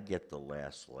 I get the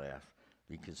last laugh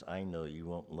because I know you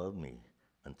won't love me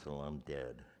until I'm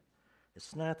dead.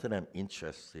 It's not that I'm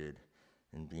interested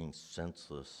in being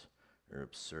senseless or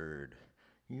absurd.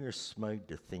 You're smug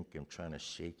to think I'm trying to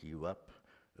shake you up,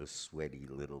 a sweaty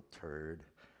little turd.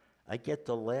 I get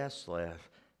the last laugh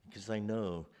because I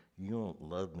know you won't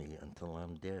love me until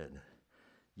I'm dead.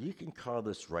 You can call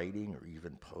this writing or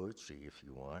even poetry if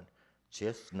you want,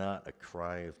 just not a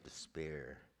cry of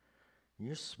despair.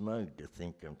 You're smug to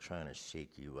think I'm trying to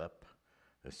shake you up,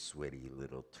 a sweaty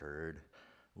little turd.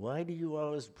 Why do you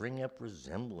always bring up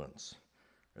resemblance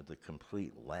or the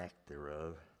complete lack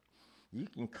thereof? You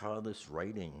can call this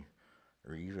writing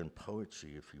or even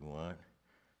poetry if you want,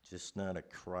 just not a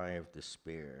cry of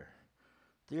despair.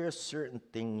 There are certain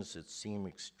things that seem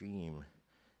extreme,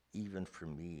 even for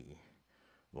me.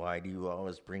 Why do you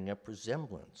always bring up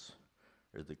resemblance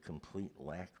or the complete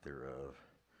lack thereof?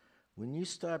 When you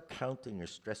stop counting or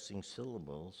stressing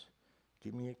syllables,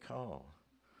 give me a call.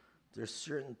 There are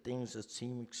certain things that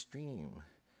seem extreme,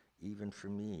 even for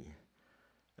me.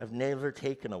 I've never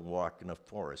taken a walk in a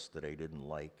forest that I didn't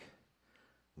like.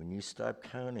 When you stop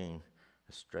counting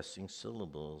or stressing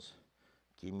syllables,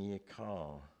 give me a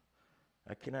call.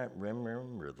 I cannot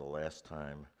remember the last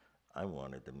time I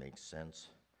wanted to make sense.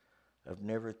 I've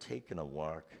never taken a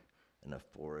walk in a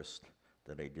forest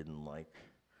that I didn't like.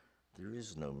 There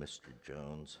is no Mr.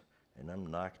 Jones, and I'm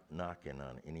not knocking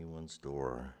on anyone's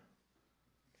door.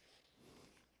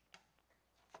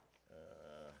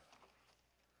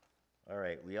 All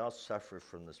right, we all suffer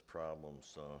from this problem,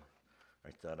 so I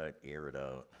thought I'd air it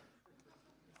out.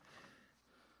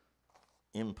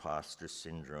 Imposter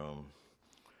syndrome.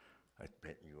 I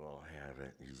bet you all have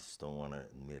it. You just don't want to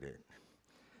admit it.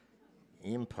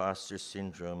 Imposter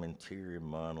syndrome, interior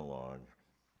monologue.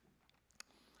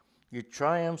 Your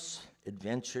triumphs,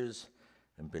 adventures,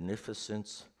 and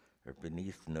beneficence are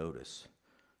beneath notice,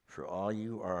 for all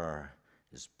you are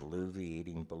is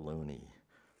bloviating baloney,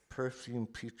 perfume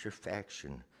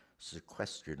putrefaction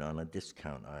sequestered on a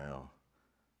discount aisle.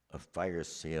 A fire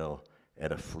sale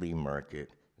at a flea market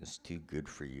is too good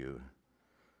for you.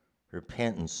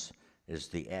 Repentance is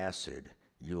the acid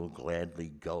you'll gladly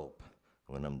gulp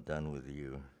when I'm done with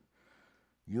you.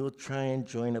 You'll try and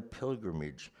join a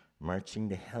pilgrimage marching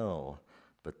to hell,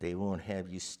 but they won't have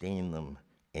you stain them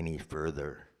any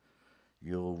further.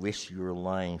 You'll wish you were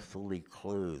lying fully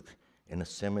clothed in a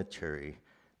cemetery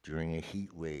during a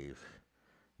heat wave.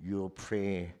 You'll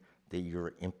pray that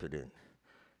you're impotent.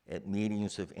 At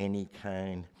meetings of any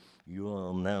kind, you will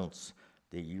announce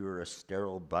that you are a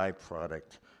sterile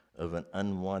byproduct of an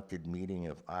unwanted meeting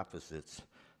of opposites,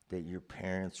 that your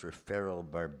parents were feral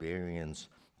barbarians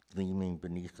gleaming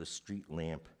beneath a street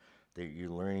lamp, that you're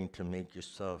learning to make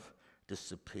yourself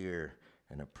disappear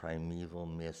in a primeval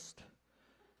mist.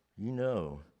 You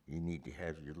know you need to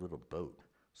have your little boat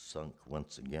sunk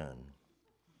once again.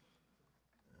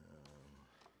 I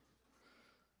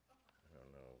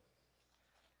don't know.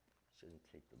 Shouldn't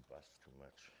take the bus too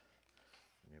much.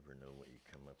 You never know what you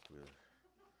come up with.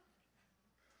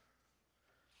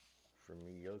 From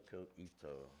Miyoko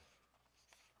Ito,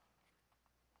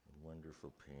 a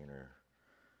wonderful painter.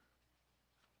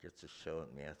 Gets a show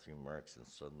at Matthew Marks, and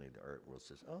suddenly the art world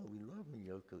says, "Oh, we love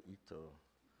Miyoko Ito.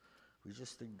 We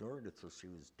just ignored it till she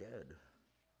was dead."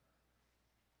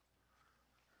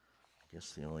 I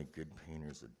guess the only good painter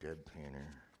is a dead painter.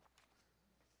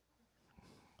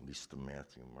 least the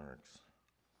Matthew Marks.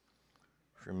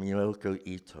 From Yoko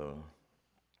Ito,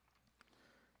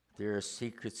 there are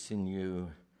secrets in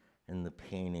you in the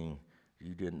painting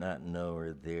you did not know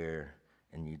are there,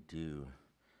 and you do.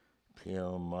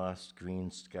 Pale moss green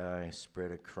sky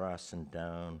spread across and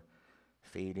down,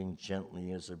 fading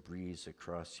gently as a breeze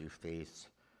across your face,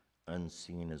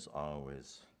 unseen as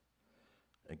always.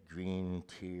 A green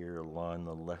tear along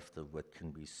the left of what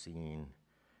can be seen,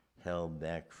 held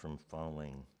back from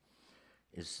falling.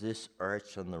 Is this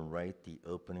arch on the right the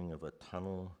opening of a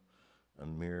tunnel, a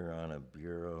mirror on a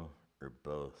bureau, or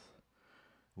both?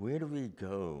 Where do we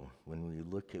go when we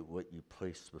look at what you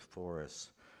placed before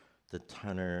us? The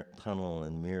tunnel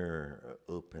and mirror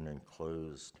are open and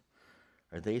closed.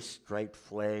 Are they striped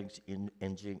flags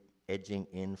edging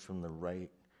in from the right,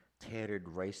 tattered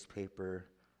rice paper,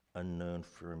 unknown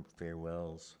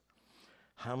farewells?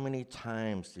 How many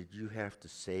times did you have to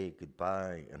say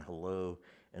goodbye and hello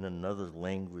in another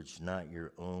language not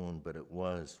your own, but it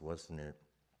was, wasn't it?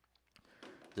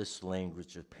 This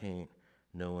language of paint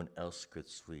no one else could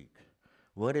speak.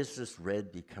 What is this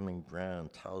red becoming brown?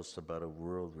 Tell us about a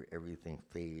world where everything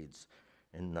fades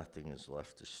and nothing is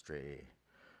left to stray.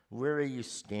 Where are you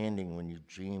standing when you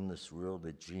dream this world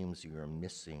of dreams you are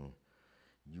missing?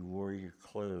 You wore your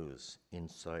clothes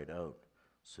inside out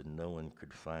so no one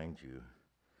could find you.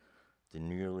 The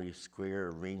nearly square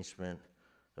arrangement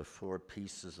of 4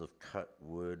 pieces of cut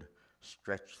wood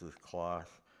stretched with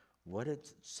cloth, what did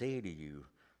it say to you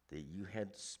that you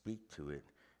had to speak to it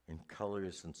in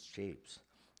colors and shapes,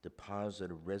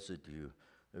 deposit a residue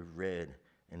of red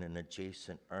in an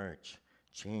adjacent arch,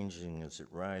 changing as it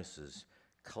rises,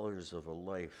 colors of a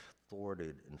life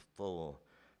thwarted and full,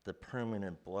 the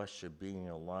permanent blush of being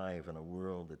alive in a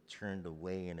world that turned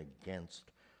away and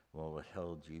against while it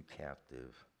held you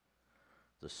captive.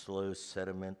 The slow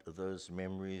sediment of those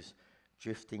memories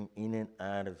drifting in and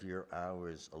out of your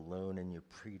hours, alone in your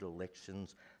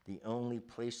predilections. The only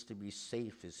place to be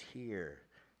safe is here,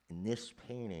 in this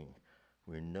painting,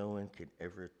 where no one could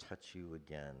ever touch you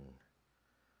again.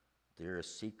 There are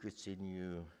secrets in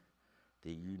you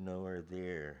that you know are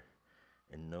there,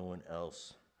 and no one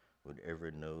else would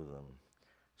ever know them.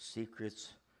 Secrets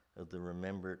of the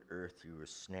remembered earth you were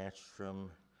snatched from,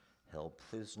 held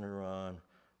prisoner on,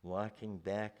 walking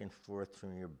back and forth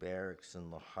from your barracks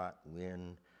in the hot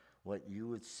wind. What you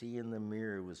would see in the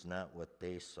mirror was not what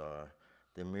they saw.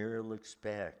 The mirror looks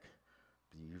back,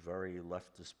 but you've already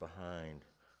left us behind,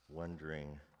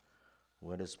 wondering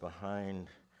what is behind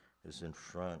is in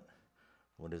front.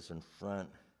 What is in front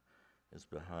is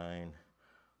behind.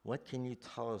 What can you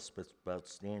tell us about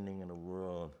standing in a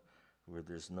world where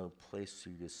there's no place for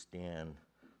you to stand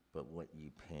but what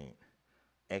you paint?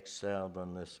 Exiled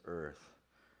on this earth,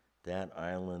 that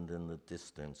island in the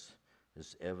distance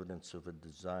is evidence of a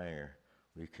desire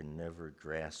we can never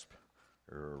grasp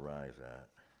or arrive at.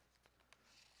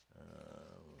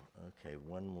 Okay,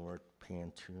 one more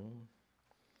Pantone.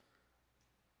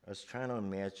 I was trying to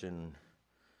imagine,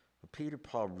 Peter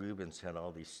Paul Rubens had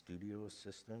all these studio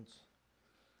assistants,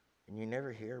 and you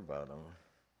never hear about them.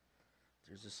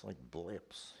 There's just like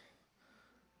blips.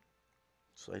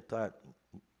 So I thought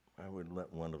I would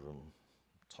let one of them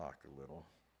talk a little.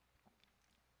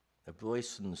 A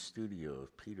voice in the studio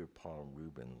of Peter Paul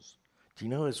Rubens. Do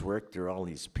you know his work? There are all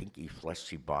these pinky,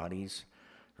 fleshy bodies,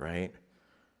 right?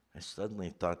 I suddenly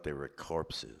thought they were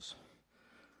corpses.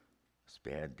 It's a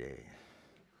bad day.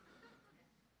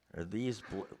 Are these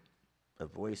a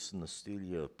voice in the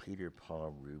studio of Peter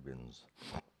Paul Rubens?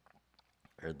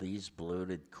 Are these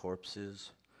bloated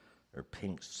corpses or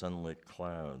pink sunlit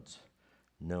clouds?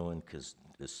 No one could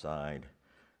decide.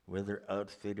 Whether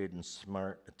outfitted in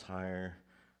smart attire,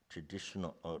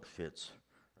 traditional outfits,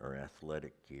 or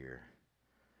athletic gear.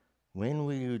 When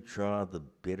will you draw the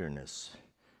bitterness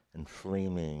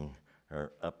inflaming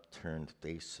our upturned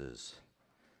faces?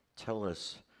 Tell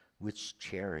us which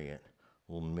chariot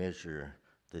will measure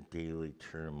the daily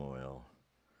turmoil.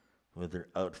 Whether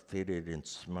outfitted in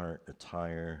smart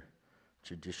attire,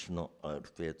 traditional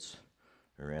outfits,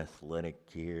 or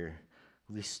athletic gear,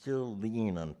 we still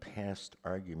lean on past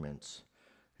arguments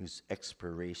whose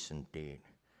expiration date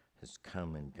has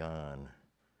come and gone.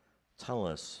 Tell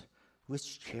us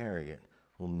which chariot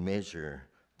will measure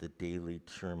the daily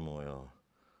turmoil.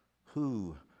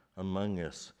 Who among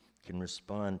us can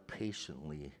respond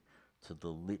patiently to the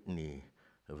litany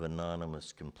of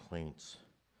anonymous complaints?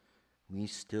 We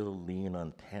still lean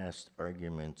on past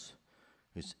arguments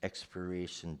whose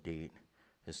expiration date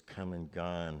has come and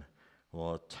gone,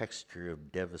 while a texture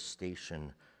of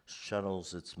devastation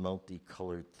shuttles its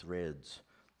multicolored threads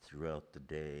throughout the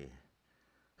day.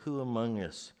 Who among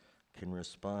us can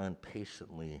respond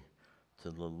patiently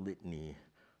to the litany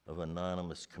of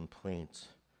anonymous complaints.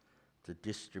 The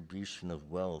distribution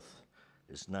of wealth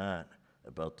is not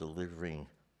about delivering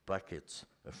buckets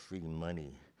of free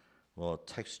money, while a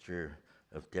texture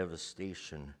of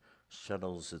devastation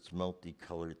shuttles its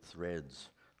multicolored threads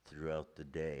throughout the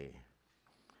day.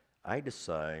 I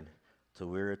decide to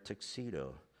wear a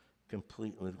tuxedo,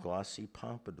 complete with glossy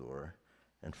pompadour,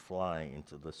 and fly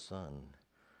into the sun.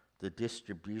 The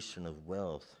distribution of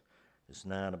wealth is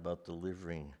not about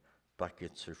delivering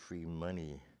buckets of free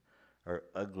money. Our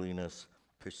ugliness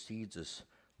precedes us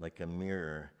like a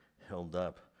mirror held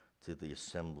up to the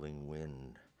assembling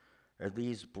wind. Are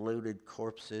these bloated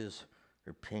corpses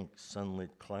or pink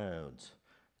sunlit clouds?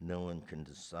 No one can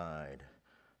decide.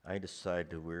 I decide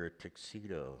to wear a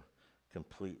tuxedo,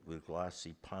 complete with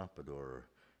glossy pompadour,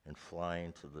 and fly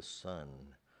into the sun.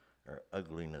 Our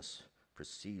ugliness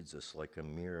precedes us like a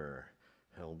mirror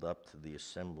held up to the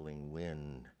assembling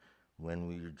wind, when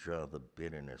we draw the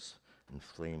bitterness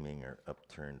inflaming our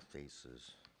upturned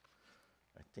faces.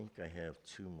 I think I have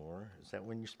two more. Is that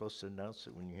when you're supposed to announce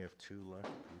it, when you have two left,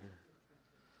 Peter?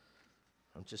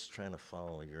 I'm just trying to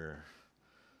follow your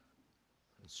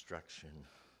instruction.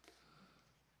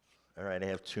 All right, I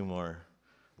have two more.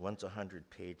 One's 100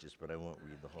 pages, but I won't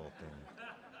read the whole thing.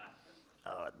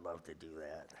 Oh, I'd love to do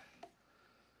that.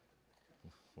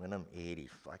 When I'm 80,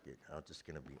 fuck it. I'm just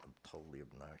going to be totally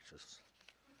obnoxious.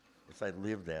 If I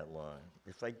live that long.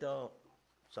 If I don't,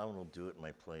 someone will do it in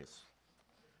my place.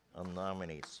 I'll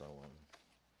nominate someone.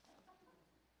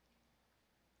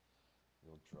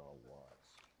 We'll draw lots.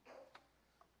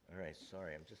 All right,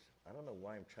 sorry. I don't know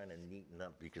why I'm trying to neaten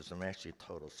up, because I'm actually a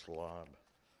total slob.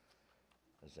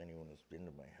 As anyone who's been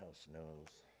to my house knows.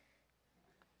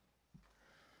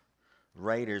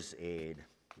 Writer's aid.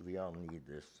 We all need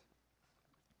this.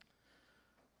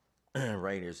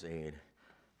 Writer's aid.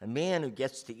 A man who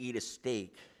gets to eat a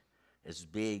steak as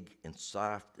big and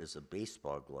soft as a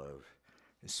baseball glove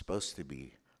is supposed to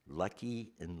be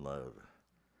lucky in love.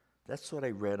 That's what I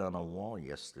read on a wall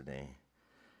yesterday.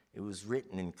 It was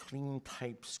written in clean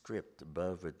type script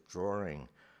above a drawing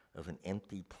of an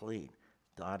empty plate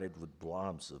dotted with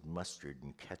blobs of mustard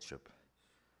and ketchup.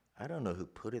 I don't know who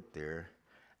put it there.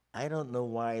 I don't know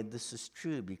why this is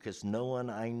true, because no one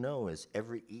I know has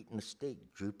ever eaten a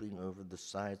steak drooping over the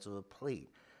sides of a plate,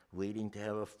 waiting to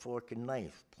have a fork and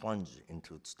knife plunge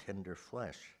into its tender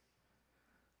flesh.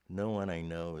 No one I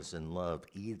know is in love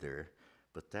either,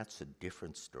 but that's a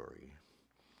different story.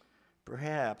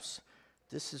 Perhaps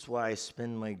this is why I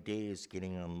spend my days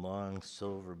getting on long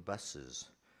silver buses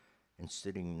and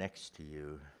sitting next to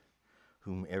you,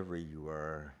 whomever you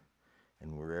are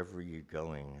and wherever you're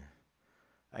going.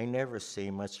 I never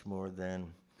say much more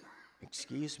than,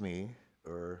 "Excuse me,"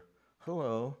 or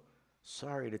 "Hello,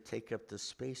 sorry to take up the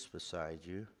space beside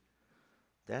you."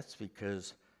 That's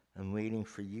because I'm waiting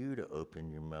for you to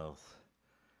open your mouth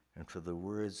and for the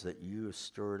words that you have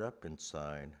stored up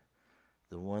inside,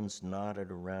 the ones knotted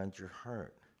around your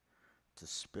heart, to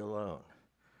spill out,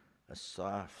 a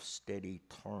soft, steady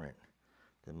torrent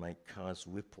that might cause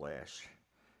whiplash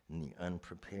in the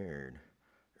unprepared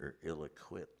or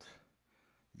ill-equipped.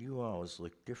 You always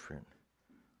look different.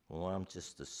 Well, I'm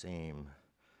just the same,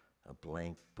 a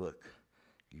blank book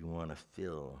you want to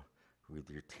fill with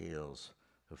your tales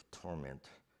of torment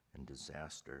and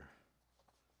disaster.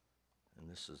 And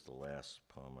this is the last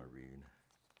poem I read.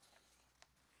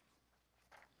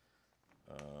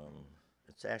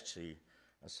 It's actually,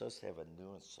 I'm supposed to have a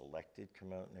new and selected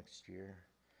come out next year.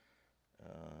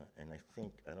 And I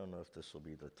don't know if this will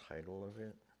be the title of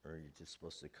it, or you're just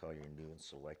supposed to call your new and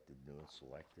selected,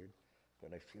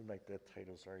 but I feel like that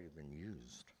title's already been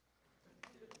used.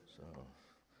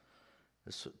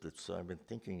 So I've been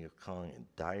thinking of calling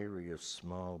it Diary of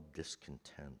Small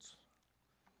Discontents.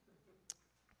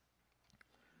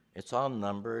 It's all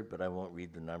numbered, but I won't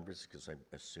read the numbers because I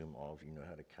assume all of you know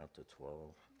how to count to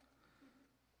 12.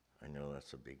 I know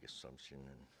that's a big assumption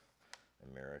in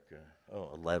America.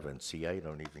 Oh, 11. See, I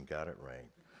don't even got it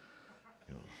right.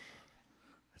 You know,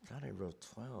 I thought I wrote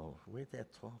 12. Where'd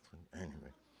that 12th one?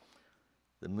 Anyway,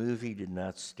 the movie did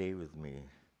not stay with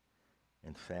me.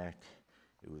 In fact,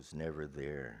 it was never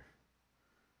there.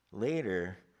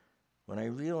 Later, when I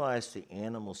realized the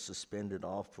animal suspended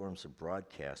all forms of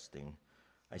broadcasting,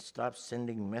 I stopped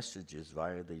sending messages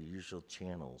via the usual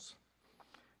channels.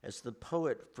 As the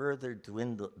poet further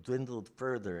dwindled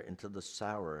further into the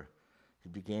sour, he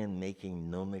began making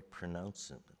gnomic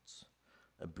pronouncements.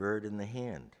 A bird in the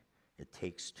hand. It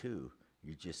takes two.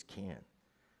 You just can't.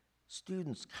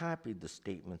 Students copied the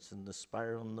statements in the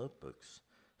spiral notebooks,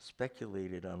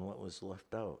 speculated on what was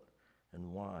left out,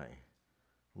 and why.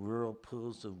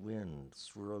 Whirlpools of wind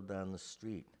swirled down the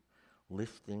street,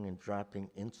 lifting and dropping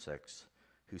insects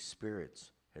whose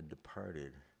spirits had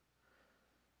departed.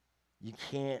 You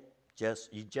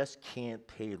just can't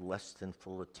pay less than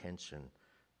full attention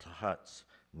to huts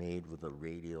made with a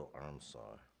radial arm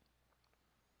saw.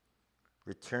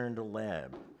 Returned to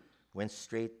lab, went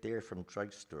straight there from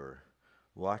drugstore,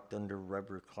 walked under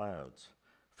rubber clouds,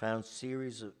 found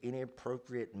series of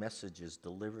inappropriate messages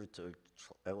delivered to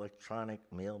electronic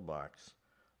mailbox,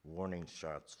 warning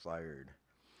shots fired.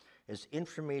 As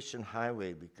information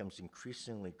highway becomes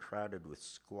increasingly crowded with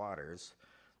squatters,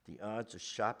 the odds of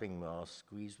shopping malls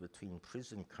squeezed between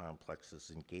prison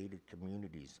complexes and gated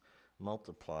communities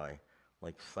multiply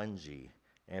like fungi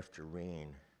after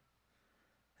rain.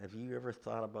 Have you ever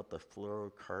thought about the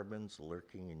fluorocarbons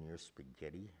lurking in your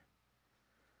spaghetti?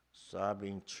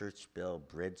 Sobbing church bell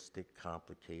breadstick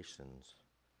complications.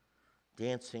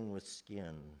 Dancing with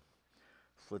skin.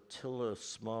 Flotilla of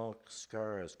small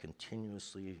scars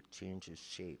continuously changes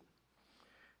shape.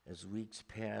 As weeks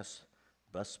pass,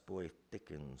 busboy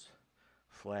thickens.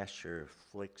 Flasher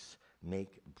flicks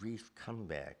make brief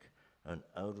comeback on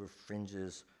outer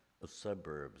fringes of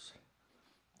suburbs.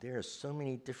 There are so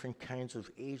many different kinds of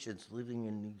Asians living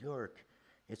in New York,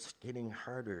 it's getting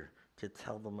harder to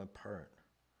tell them apart.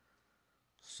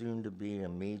 Soon to be a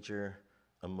major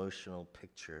emotional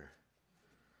picture.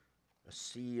 A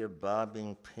sea of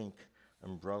bobbing pink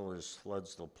umbrellas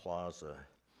floods the plaza.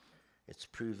 It's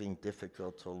proving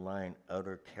difficult to align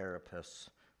outer carapace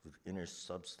with inner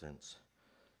substance.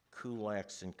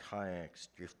 Kulaks and kayaks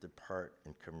drift apart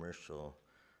in commercial.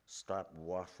 Stop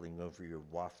waffling over your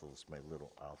waffles, my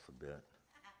little alphabet.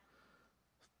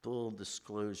 Full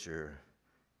disclosure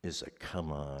is a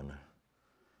come on.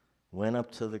 Went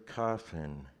up to the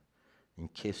coffin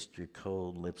and kissed your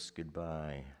cold lips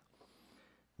goodbye.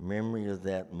 Memory of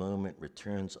that moment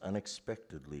returns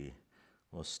unexpectedly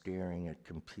while staring at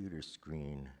computer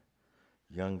screen.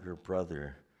 Younger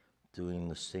brother doing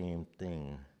the same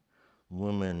thing.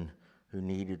 Woman who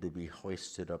needed to be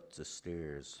hoisted up the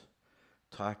stairs.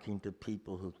 Talking to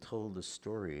people who told the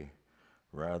story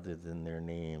rather than their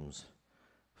names.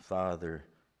 Father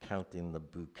counting the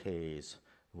bouquets,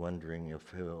 wondering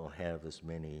if he'll have as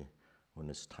many when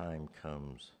his time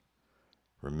comes.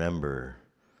 Remember,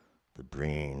 the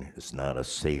brain is not a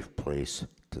safe place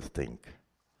to think.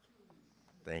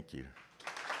 Thank you.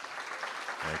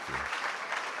 Thank you.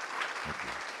 Thank you.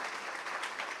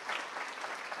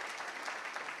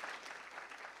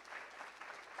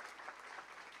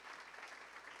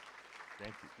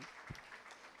 Thank you.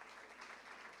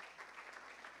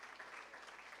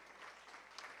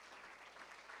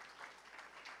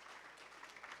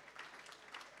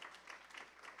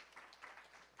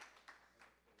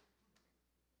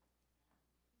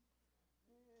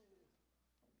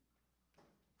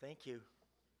 Thank you.